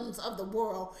kingdoms of the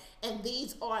world, and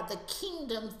these are the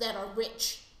kingdoms that are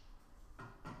rich.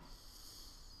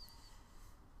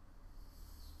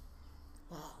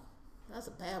 Wow, that's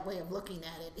a bad way of looking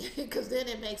at it, because then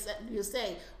it makes you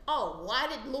say, oh, why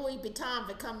did Louis Vuitton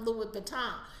become Louis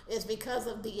Vuitton? It's because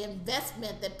of the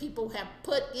investment that people have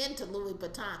put into Louis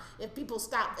Vuitton. If people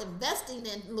stop investing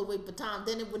in Louis Vuitton,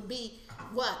 then it would be,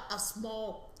 what? A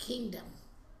small kingdom.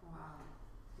 Wow.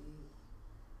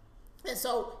 And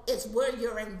so it's where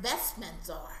your investments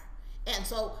are. And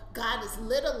so God is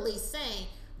literally saying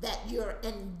that your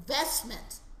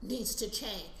investment needs to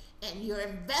change. And your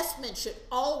investment should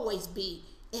always be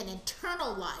in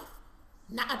eternal life,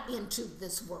 not into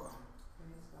this world.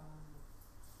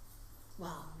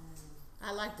 Wow.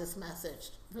 I like this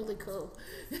message. Really cool.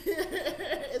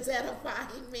 It's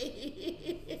edifying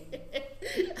me.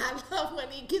 I love when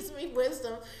he gives me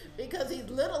wisdom, because he's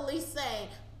literally saying,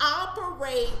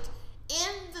 operate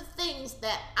in the things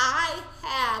that I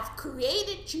have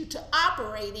created you to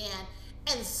operate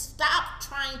in, and stop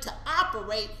trying to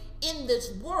operate in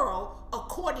this world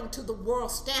according to the world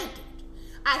standard.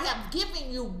 I have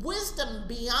given you wisdom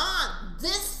beyond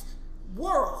this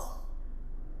world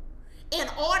in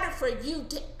order for you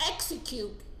to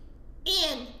execute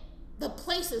in the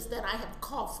places that I have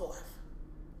called forth.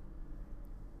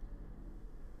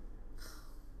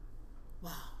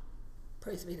 Wow.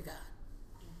 Praise be to God.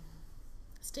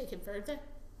 Let's take it further.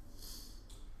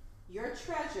 Your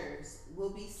treasures will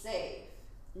be safe.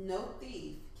 No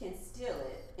thief can steal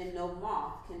it, and no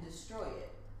moth can destroy it.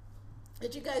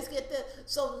 Did you guys get that?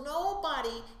 So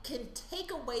nobody can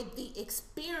take away the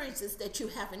experiences that you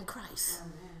have in Christ.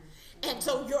 Amen. And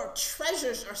so your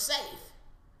treasures are safe.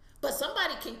 But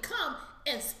somebody can come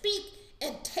and speak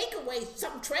and take away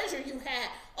some treasure you had.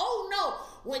 Oh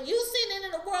no, when you seen it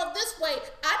in the world this way,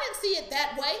 I didn't see it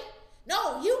that way.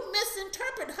 No, you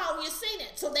misinterpret how you seen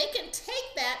it. So they can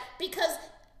take that because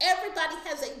everybody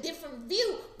has a different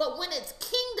view. But when it's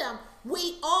kingdom,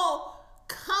 we all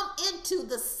come into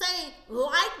the same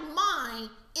like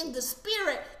mind in the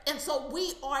spirit. And so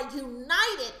we are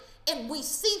united and we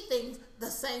see things the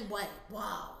same way.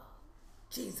 Wow.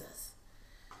 Jesus.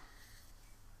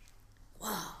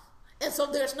 Wow. And so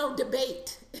there's no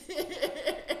debate.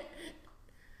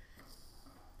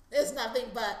 There's nothing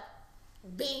but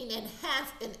being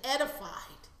enhanced and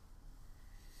edified.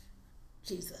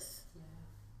 Jesus.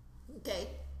 Yeah. Okay.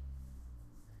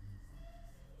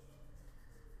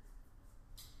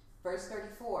 Verse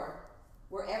 34.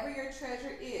 Wherever your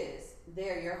treasure is,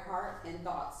 there your heart and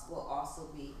thoughts will also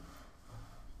be.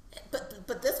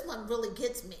 But this one really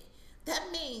gets me. That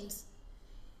means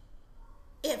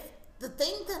if the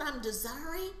thing that I'm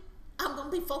desiring, I'm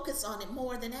going to be focused on it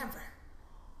more than ever.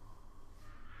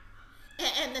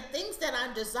 And the things that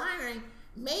I'm desiring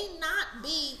may not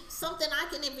be something I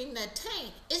can even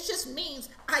attain. It just means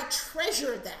I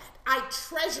treasure that. I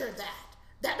treasure that.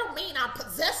 That don't mean I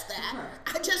possess that.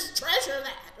 I just treasure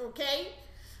that, okay?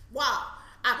 Wow.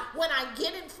 When I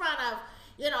get in front of,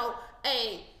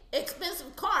 a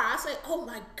expensive car, I say, oh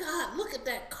my God, look at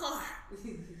that car.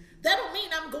 That don't mean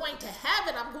I'm going to have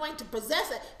it. I'm going to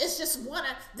possess it. It's just one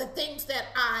of the things that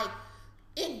I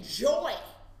enjoy,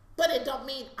 but it don't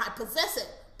mean I possess it.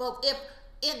 But if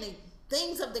in the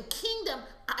things of the kingdom,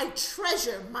 I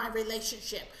treasure my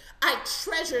relationship. I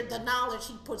treasure the knowledge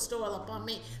he put store upon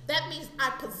me. That means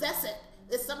I possess it.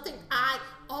 It's something I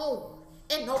own,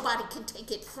 and nobody can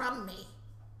take it from me.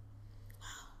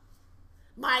 Wow.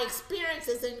 My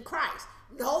experiences in Christ,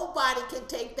 nobody can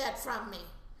take that from me.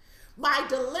 My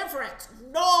deliverance,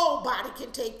 nobody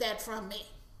can take that from me.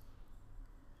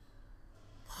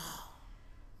 Wow.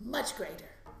 Much greater.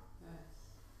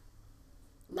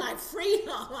 My freedom,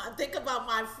 I think about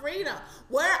my freedom,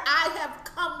 where I have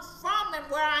come from and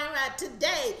where I'm at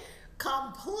today,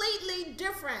 completely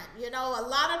different. A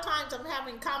lot of times I'm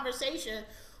having conversation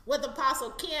with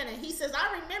Apostle Ken, and he says,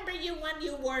 I remember you when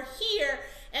you were here,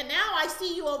 and now I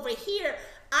see you over here.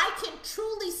 I can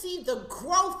truly see the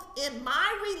growth in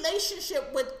my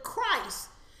relationship with Christ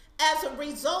as a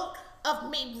result of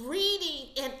me reading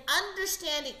and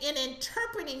understanding and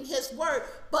interpreting his word,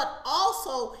 but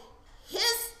also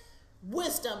his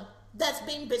wisdom that's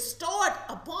being bestowed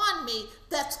upon me,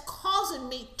 that's causing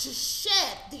me to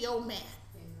shed the old man.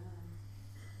 Amen.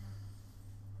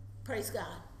 Praise God.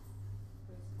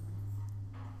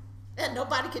 And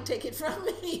nobody can take it from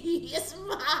me. It's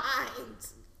mine.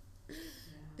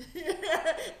 Yeah.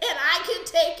 And I can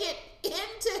take it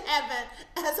into heaven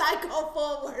as I go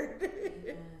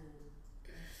forward.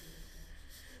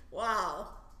 Wow.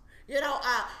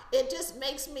 It just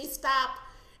makes me stop.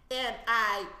 And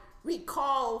I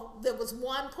recall there was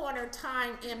one point in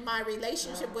time in my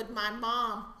relationship with my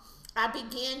mom, I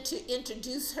began to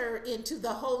introduce her into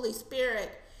the Holy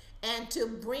Spirit and to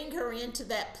bring her into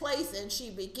that place. And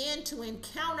she began to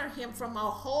encounter him from a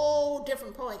whole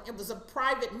different point. It was a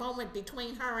private moment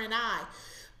between her and I.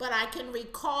 But I can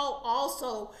recall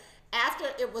also, after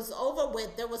it was over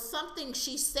with, there was something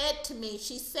she said to me.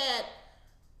 She said,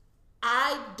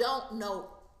 I don't know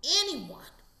anyone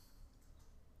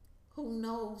who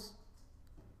knows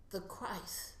the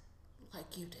Christ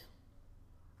like you do.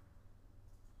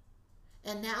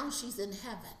 And now she's in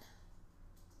heaven.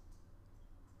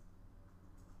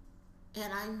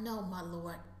 And I know my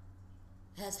Lord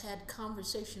has had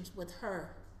conversations with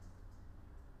her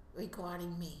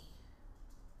regarding me.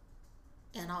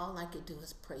 And all I could do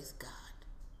is praise God,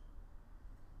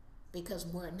 because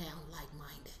we're now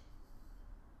like-minded.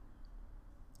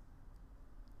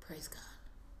 Praise God.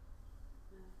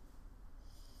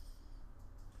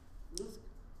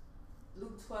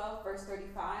 Luke 12, verse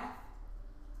 35.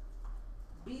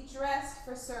 Be dressed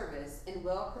for service and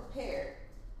well prepared,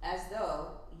 as though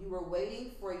you were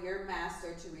waiting for your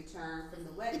master to return from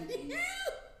the wedding feast.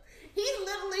 He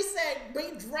literally said,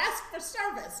 be dressed for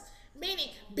service, meaning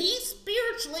be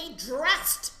spiritually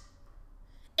dressed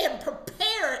and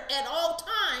prepared at all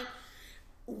times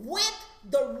with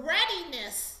the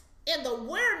readiness and the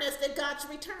awareness that God's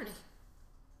returning.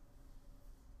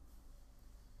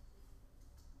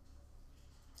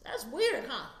 That's weird,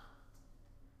 huh?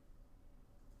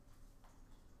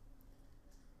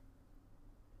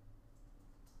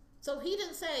 So he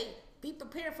didn't say, be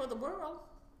prepared for the world.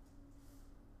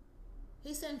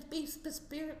 He said, be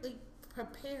spiritually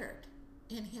prepared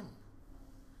in him.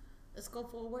 Let's go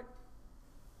forward.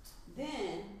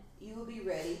 Then you will be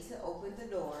ready to open the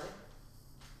door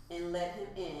and let him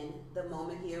in the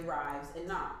moment he arrives and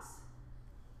knocks.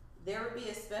 There will be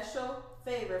a special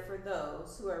favor for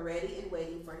those who are ready and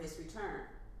waiting for his return.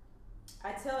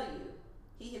 I tell you,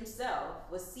 he himself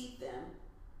will seat them,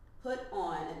 put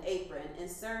on an apron, and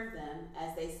serve them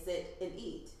as they sit and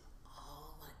eat.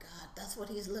 Oh my God, that's what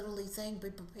he's literally saying, be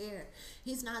prepared.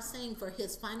 He's not saying for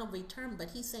his final return,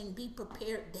 but he's saying be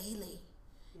prepared daily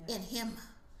in him.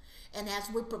 And as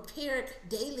we're prepared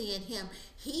daily in him,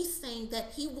 he's saying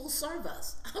that he will serve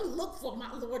us. I look for my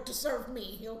Lord to serve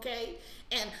me, okay?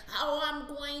 And how I'm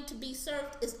going to be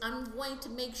served is I'm going to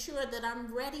make sure that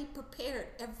I'm ready, prepared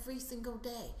every single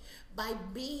day by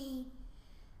being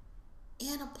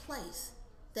in a place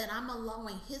that I'm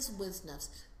allowing his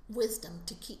wisdom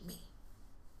to keep me.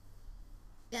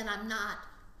 And I'm not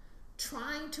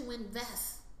trying to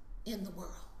invest in the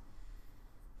world.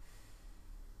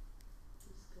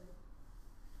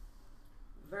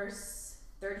 Verse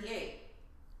 38.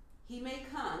 He may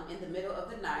come in the middle of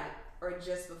the night or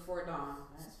just before dawn.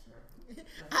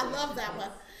 I love that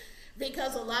one.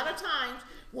 Because a lot of times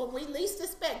when we least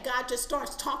expect, God just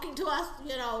starts talking to us,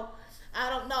 I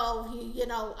don't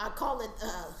know, I call it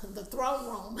the throne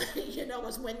room,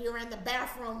 it's when you're in the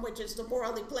bathroom, which is the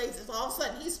worldly places. All of a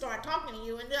sudden he starts talking to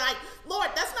you and you're like, Lord,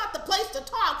 that's not the place to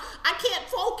talk. I can't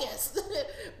focus.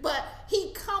 But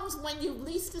he comes when you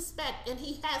least expect, and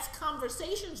he has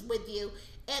conversations with you.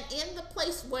 And in the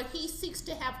place where he seeks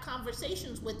to have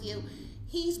conversations with you,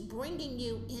 he's bringing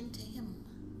you into him.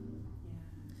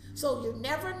 Yeah. So you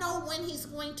never know when he's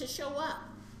going to show up.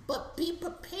 But be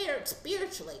prepared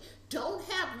spiritually. Don't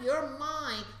have your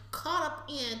mind caught up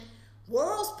in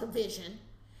world's provision.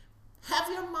 Have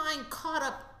your mind caught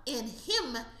up in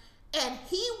him, and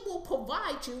he will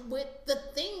provide you with the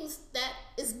things that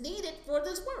is needed for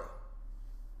this world.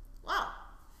 Wow.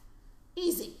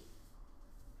 Easy.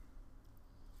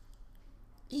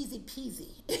 Easy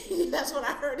peasy. That's what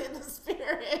I heard in the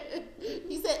spirit.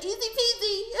 He said, easy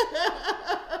peasy.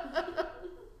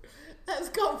 Let's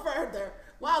go further.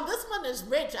 Wow, this one is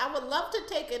rich. I would love to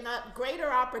take a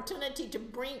greater opportunity to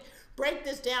break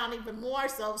this down even more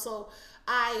so. So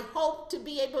I hope to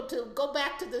be able to go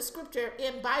back to the scripture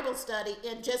in Bible study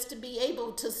and just to be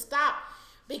able to stop,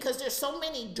 because there's so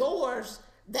many doors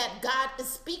that God is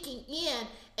speaking in,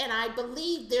 and I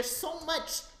believe there's so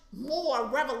much more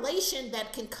revelation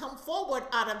that can come forward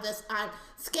out of this. I'm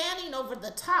scanning over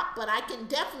the top, but I can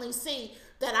definitely see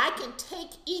that I can take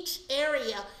each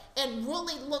area and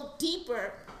really look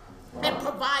deeper and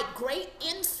provide great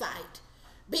insight,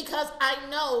 because I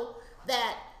know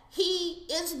that he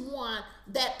is one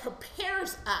that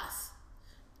prepares us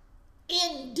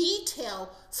in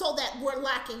detail so that we're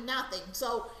lacking nothing.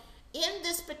 So in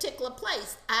this particular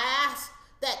place, I ask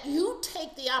that you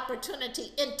take the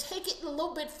opportunity and take it a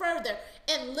little bit further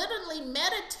and literally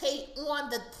meditate on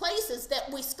the places that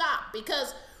we stopped,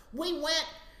 because we went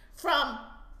from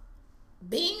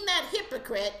being that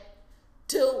hypocrite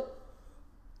to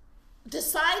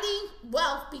deciding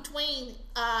wealth between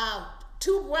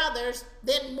two brothers,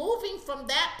 then moving from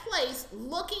that place,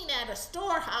 looking at a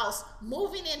storehouse,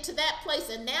 moving into that place,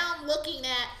 and now I'm looking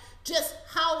at just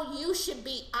how you should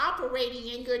be operating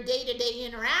in your day-to-day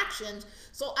interactions.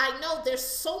 So I know there's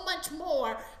so much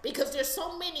more, because there's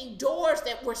so many doors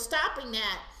that we're stopping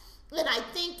at. And I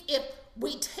think if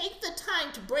we take the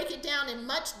time to break it down in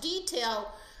much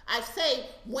detail, I say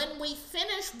when we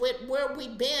finish with where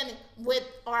we've been with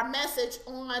our message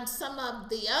on some of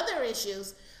the other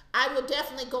issues, I will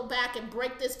definitely go back and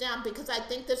break this down, because I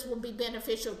think this will be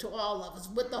beneficial to all of us,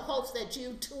 with the hopes that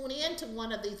you tune into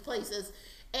one of these places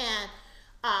and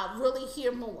really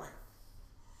hear more.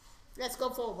 Let's go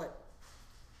forward.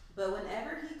 But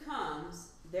whenever he comes,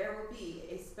 there will be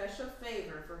a special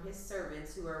favor for his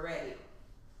servants who are ready.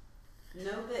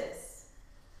 Know this: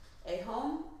 a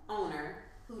homeowner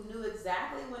who knew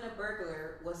exactly when a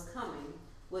burglar was coming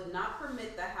would not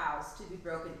permit the house to be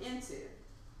broken into.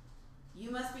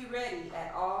 You must be ready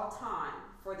at all time,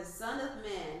 for the Son of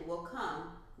Man will come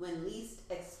when least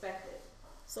expected.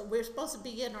 So we're supposed to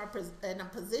be in a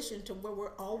position to where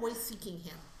we're always seeking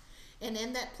him. And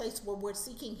in that place where we're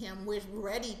seeking him, we're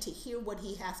ready to hear what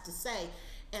he has to say.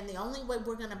 And the only way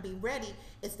we're going to be ready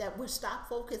is that we stop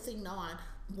focusing on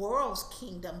world's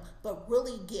kingdom, but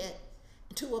really get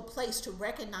to a place to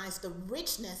recognize the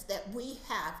richness that we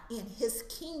have in his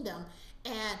kingdom,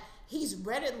 and he's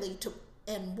readily to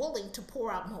and willing to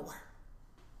pour out more.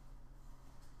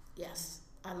 Yes,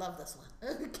 I love this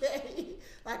one. Okay,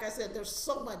 like I said, there's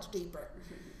so much deeper.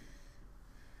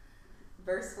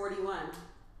 Verse 41,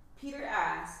 Peter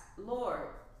asked, Lord,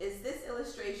 is this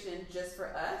illustration just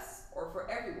for us or for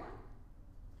everyone?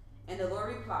 And the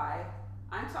Lord replied,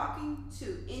 I'm talking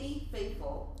to any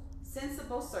faithful,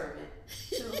 sensible servant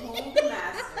to whom the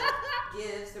master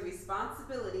gives the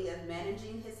responsibility of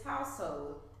managing his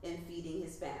household and feeding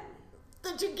his family.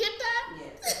 Did you get that?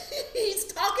 Yes. He's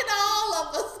talking to all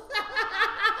of us.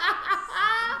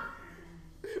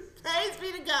 Praise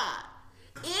be to God.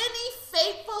 Any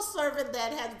faithful servant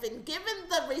that has been given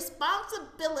the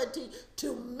responsibility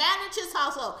to manage his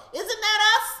household. Isn't that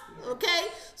us? Okay?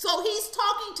 So he's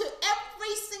talking to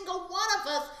every single one of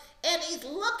us, and he's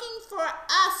looking for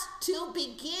us to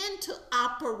begin to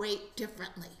operate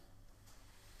differently.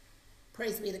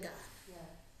 Praise be to God. Yes.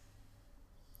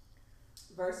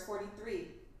 Verse 43.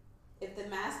 If the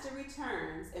master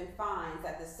returns and finds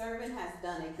that the servant has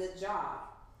done a good job,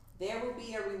 there will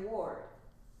be a reward.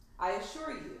 I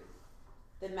assure you,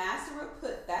 the master will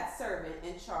put that servant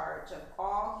in charge of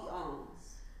all he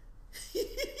owns.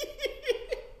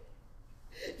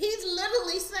 He's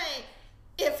literally saying,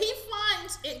 if he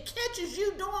finds and catches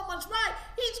you doing what's right,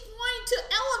 he's going to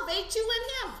elevate you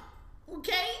in him.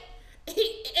 Okay?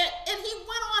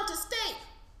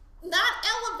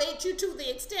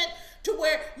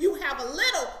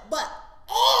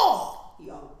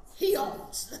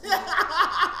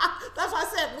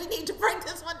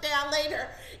 that later,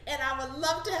 and I would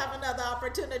love to have another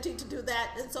opportunity to do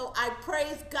that. And so I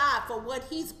praise God for what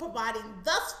he's providing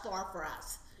thus far for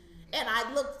us. And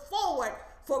I look forward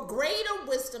for greater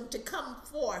wisdom to come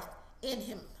forth in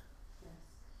him. Yes.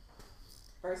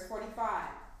 Verse 45.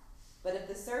 But if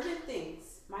the servant thinks,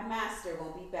 my master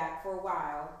won't be back for a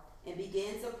while, and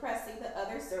begins oppressing the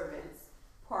other servants,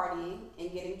 partying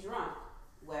and getting drunk,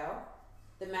 well,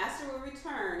 the master will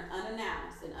return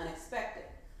unannounced and unexpected.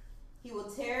 He will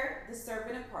tear the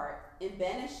servant apart and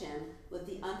banish him with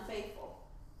the unfaithful.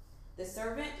 The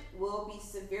servant will be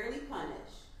severely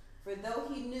punished, for though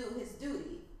he knew his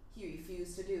duty, he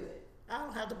refused to do it. I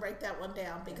don't have to break that one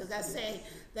down, because that's saying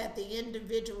that the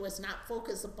individual is not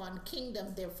focused upon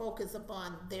kingdom, they're focused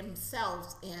upon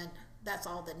themselves, and that's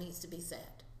all that needs to be said.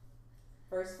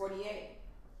 Verse 48.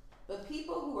 But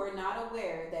people who are not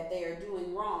aware that they are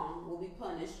doing wrong will be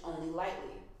punished only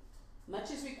lightly.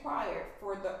 Much is required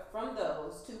from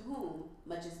those to whom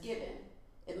much is given,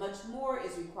 and much more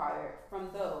is required from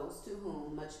those to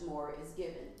whom much more is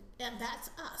given. And that's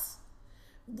us.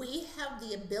 We have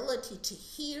the ability to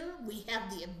hear, we have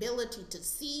the ability to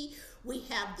see, we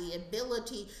have the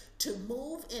ability to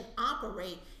move and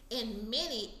operate in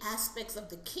many aspects of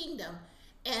the kingdom.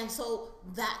 And so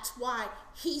that's why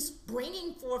he's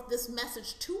bringing forth this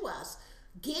message to us,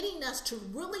 getting us to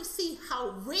really see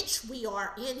how rich we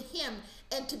are in him,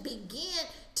 and to begin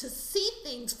to see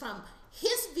things from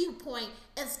his viewpoint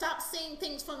and stop seeing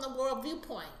things from the world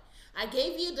viewpoint. I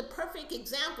gave you the perfect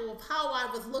example of how I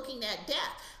was looking at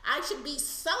death. I should be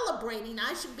celebrating.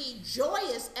 I should be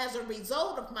joyous as a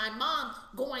result of my mom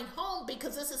going home,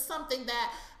 because this is something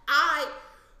that I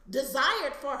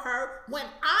desired for her when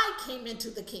I came into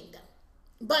the kingdom.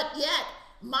 But yet,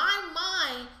 my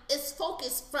mind is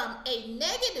focused from a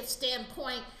negative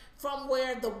standpoint, from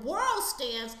where the world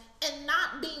stands, and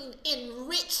not being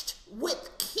enriched with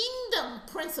kingdom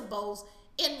principles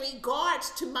in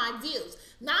regards to my views.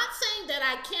 Not saying that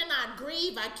I cannot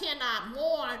grieve, I cannot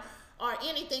mourn, or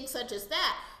anything such as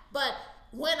that, but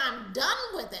when I'm done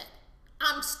with it,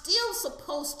 I'm still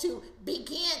supposed to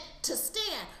begin to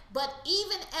stand. But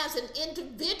even as an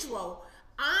individual,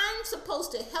 I'm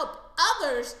supposed to help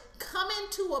others come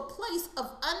into a place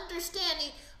of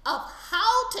understanding of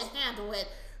how to handle it,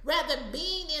 rather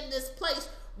being in this place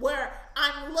where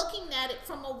I'm looking at it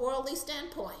from a worldly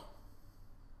standpoint.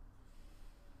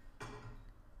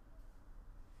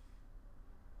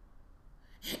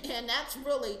 And that's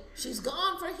really, she's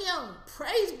gone for him.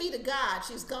 Praise be to God,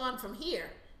 she's gone from here.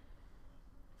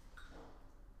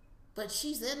 But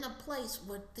she's in a place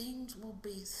where things will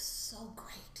be so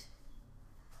great.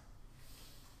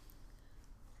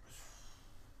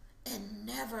 And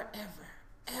never,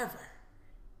 ever, ever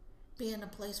be in a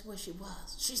place where she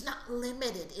was. She's not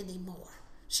limited anymore.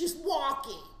 She's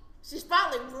walking. She's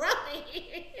probably running.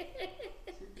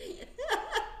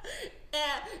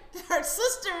 And her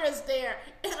sister is there,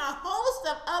 and a host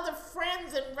of other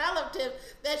friends and relatives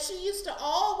that she used to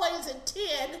always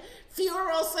attend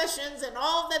funeral sessions and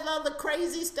all that other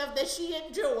crazy stuff that she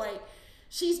enjoyed.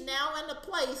 She's now in a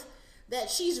place that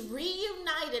she's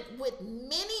reunited with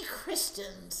many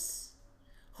Christians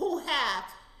who have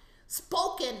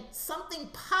spoken something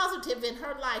positive in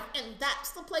her life, and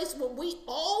that's the place where we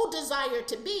all desire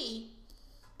to be.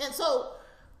 And so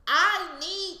I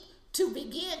need to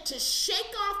begin to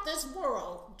shake off this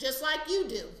world just like you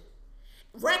do.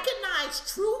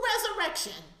 Recognize true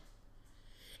resurrection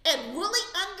and really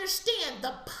understand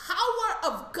the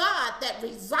power of God that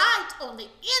resides on the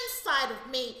inside of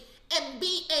me, and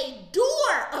be a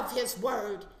doer of his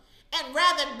word, and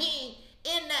rather being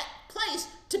in that place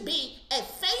to be a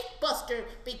faith buster,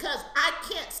 because I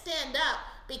can't stand up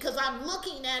because I'm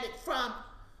looking at it from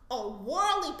a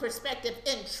worldly perspective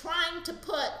and trying to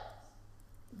put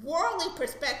worldly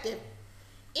perspective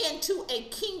into a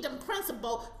kingdom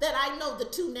principle that I know the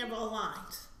two never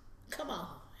aligns. Come on,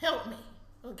 help me,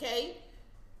 okay?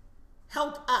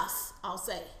 Help us, I'll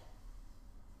say.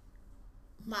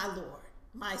 My Lord,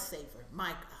 my Savior, my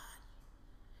God.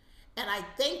 And I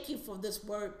thank you for this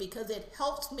word, because it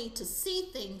helps me to see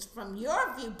things from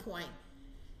your viewpoint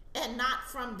and not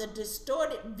from the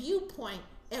distorted viewpoint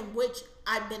in which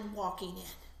I've been walking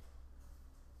in.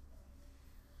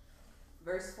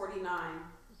 Verse 49,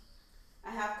 I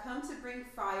have come to bring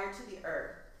fire to the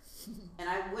earth, and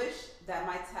I wish that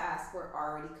my task were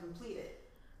already completed.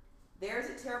 There is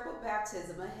a terrible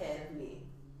baptism ahead of me,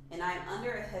 and I am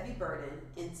under a heavy burden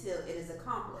until it is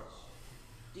accomplished.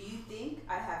 Do you think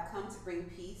I have come to bring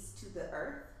peace to the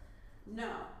earth?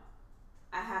 No,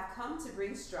 I have come to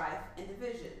bring strife and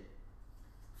division.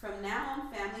 From now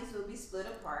on, families will be split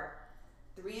apart,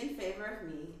 3 in favor of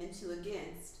me and 2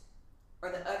 against. or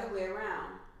the other way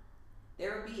around.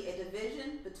 There will be a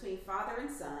division between father and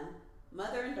son,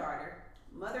 mother and daughter,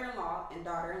 mother-in-law and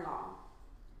daughter-in-law.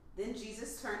 Then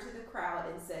Jesus turned to the crowd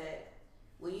and said,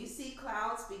 when you see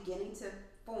clouds beginning to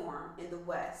form in the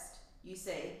west, you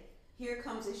say, here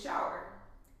comes a shower,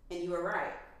 and you are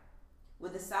right.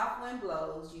 When the south wind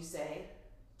blows, you say,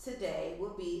 today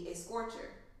will be a scorcher,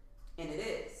 and it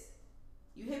is.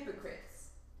 You hypocrites,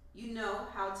 you know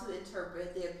how to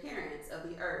interpret the appearance of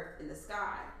the earth and the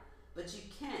sky, but you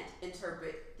can't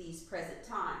interpret these present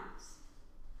times.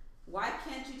 Why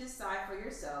can't you decide for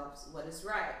yourselves what is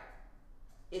right?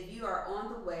 If you are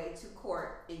on the way to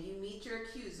court and you meet your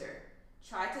accuser,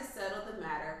 try to settle the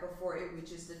matter before it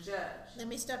reaches the judge. Let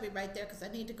me stop you right there because I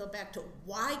need to go back to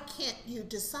why can't you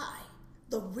decide?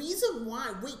 The reason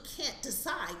why we can't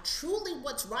decide truly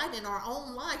what's right in our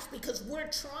own lives because we're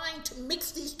trying to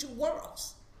mix these two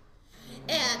worlds.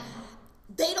 And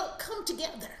they don't come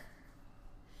together.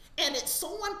 And it's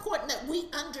so important that we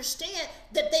understand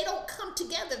that they don't come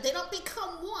together. They don't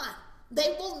become one.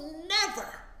 They will never,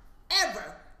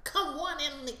 ever come one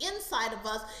in the inside of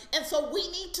us. And so we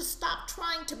need to stop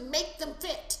trying to make them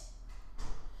fit.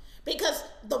 Because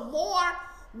the more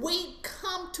we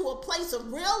come to a place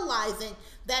of realizing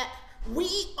that we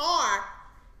are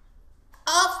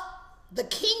of the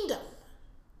kingdom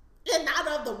and not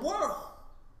of the world,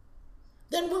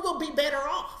 then we will be better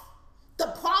off.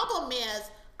 The problem is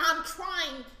I'm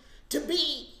trying to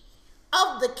be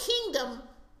of the kingdom,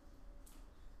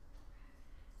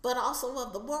 but also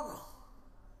of the world.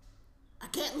 I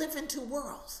can't live in two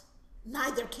worlds.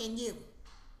 Neither can you.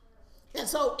 And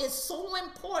so it's so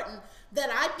important that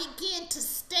I begin to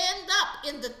stand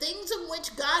up in the things in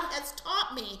which God has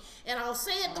taught me. And I'll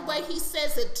say it the way he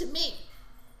says it to me.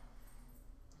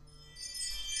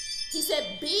 He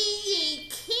said, be ye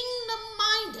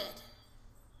kingdom-minded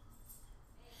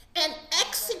and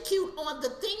execute on the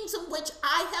things in which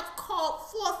I have called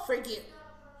forth for you.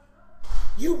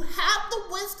 You have the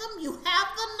wisdom, you have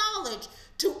the knowledge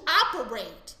to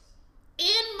operate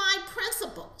in my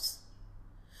principles.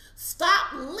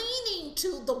 Stop leaning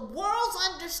to the world's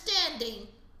understanding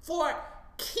for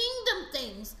kingdom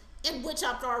things in which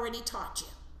I've already taught you.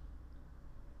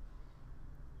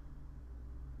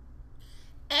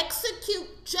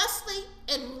 Execute justly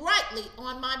and rightly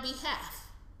on my behalf.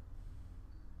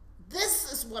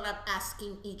 This is what I'm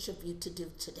asking each of you to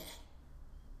do today.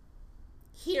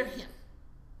 Hear him.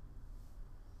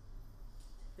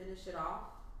 Finish it off,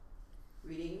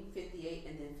 reading 58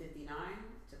 and then 59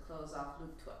 to close off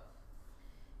Luke 12.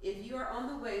 If you are on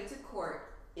the way to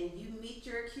court and you meet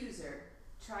your accuser,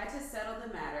 try to settle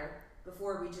the matter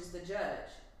before it reaches the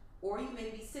judge, or you may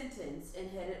be sentenced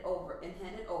and handed over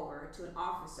to an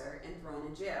officer and thrown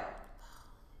in jail.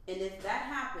 And if that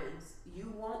happens,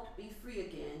 you won't be free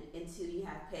again until you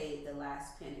have paid the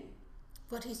last penny.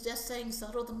 But he's just saying,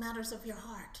 settle the matters of your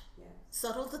heart. Yes.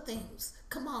 Settle the things.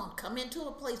 Come on, come into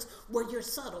a place where you're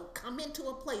settled. Come into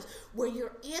a place where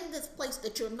you're in this place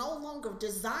that you're no longer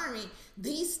desiring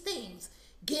these things.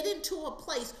 Get into a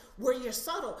place where you're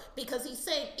subtle, because he's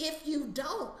saying if you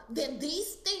don't, then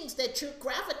these things that you're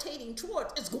gravitating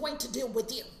towards is going to deal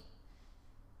with you.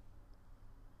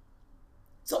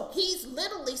 So he's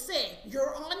literally saying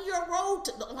you're on your road,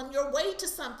 on your way to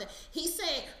something. He's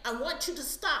saying, I want you to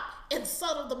stop and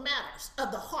settle the matters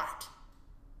of the heart.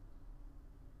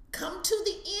 Come to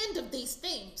the end of these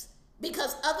things,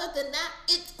 because other than that,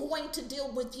 it's going to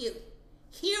deal with you.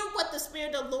 Hear what the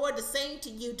Spirit of the Lord is saying to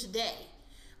you today.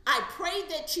 I pray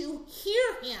that you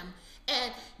hear him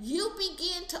and you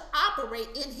begin to operate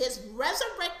in his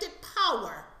resurrected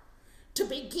power to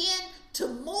begin to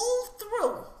move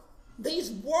through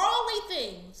these worldly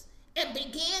things and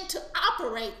begin to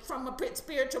operate from a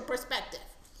spiritual perspective.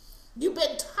 You've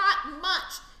been taught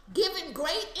much, given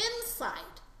great insight.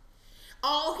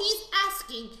 All he's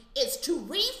asking is to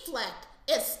reflect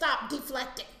and stop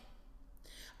deflecting.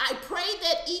 I pray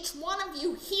that each one of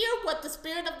you hear what the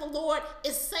Spirit of the Lord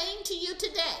is saying to you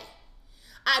today.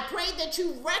 I pray that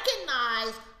you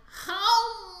recognize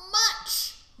how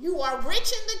much you are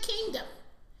rich in the kingdom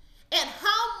and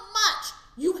how much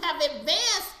you have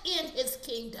advanced in his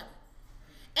kingdom,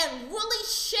 and really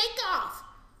shake off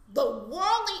the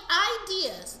worldly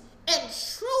ideas and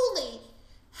truly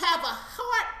have a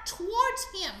heart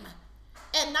towards him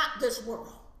and not this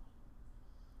world.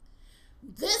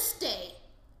 This day,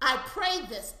 I pray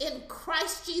this in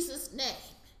Christ Jesus' name.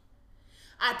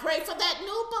 I pray for that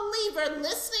new believer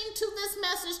listening to this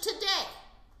message today.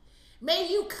 May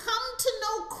you come to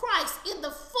know Christ in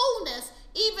the fullness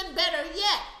even better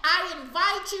yet, I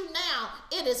invite you now.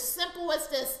 It is simple as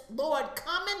this. Lord,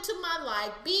 come into my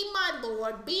life. Be my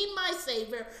Lord. Be my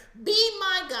Savior. Be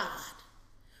my God.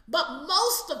 But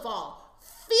most of all,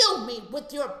 fill me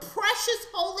with your precious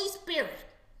Holy Spirit,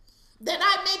 that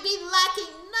I may be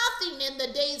lacking nothing in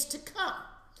the days to come.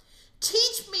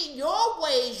 Teach me your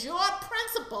ways, your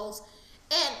principles,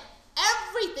 and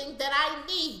everything that I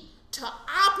need to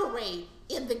operate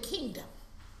in the kingdom.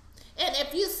 And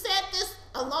if you said this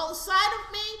alongside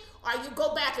of me, or you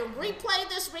go back and replay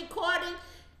this recording,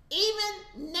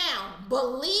 even now,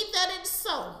 believe that it's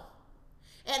so.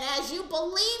 And as you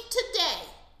believe today,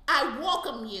 I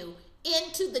welcome you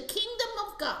into the kingdom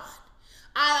of God.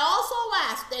 I also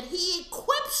ask that he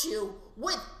equips you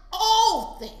with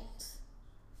all things,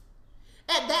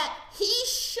 and that he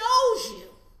shows you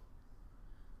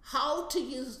how to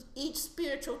use each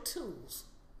spiritual tools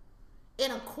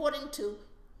in according to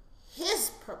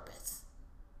his purpose,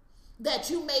 that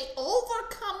you may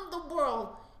overcome the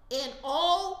world in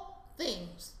all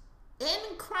things.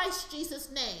 In Christ Jesus'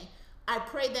 name, I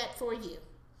pray that for you.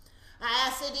 I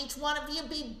ask that each one of you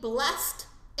be blessed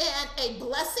and a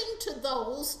blessing to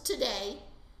those today.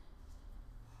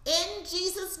 In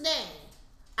Jesus' name,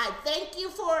 I thank you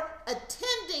for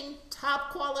attending Top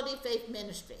Quality Faith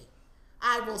Ministry.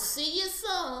 I will see you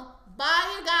soon.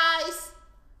 Bye, you guys.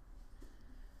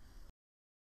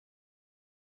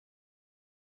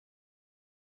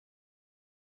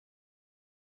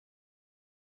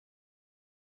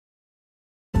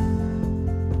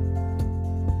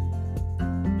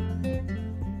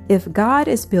 If God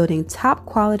is building top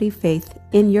quality faith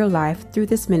in your life through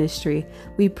this ministry,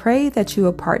 we pray that you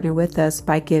will partner with us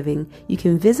by giving. You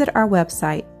can visit our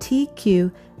website,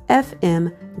 tqfm.org.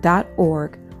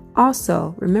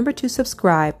 Also, remember to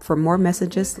subscribe for more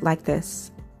messages like this.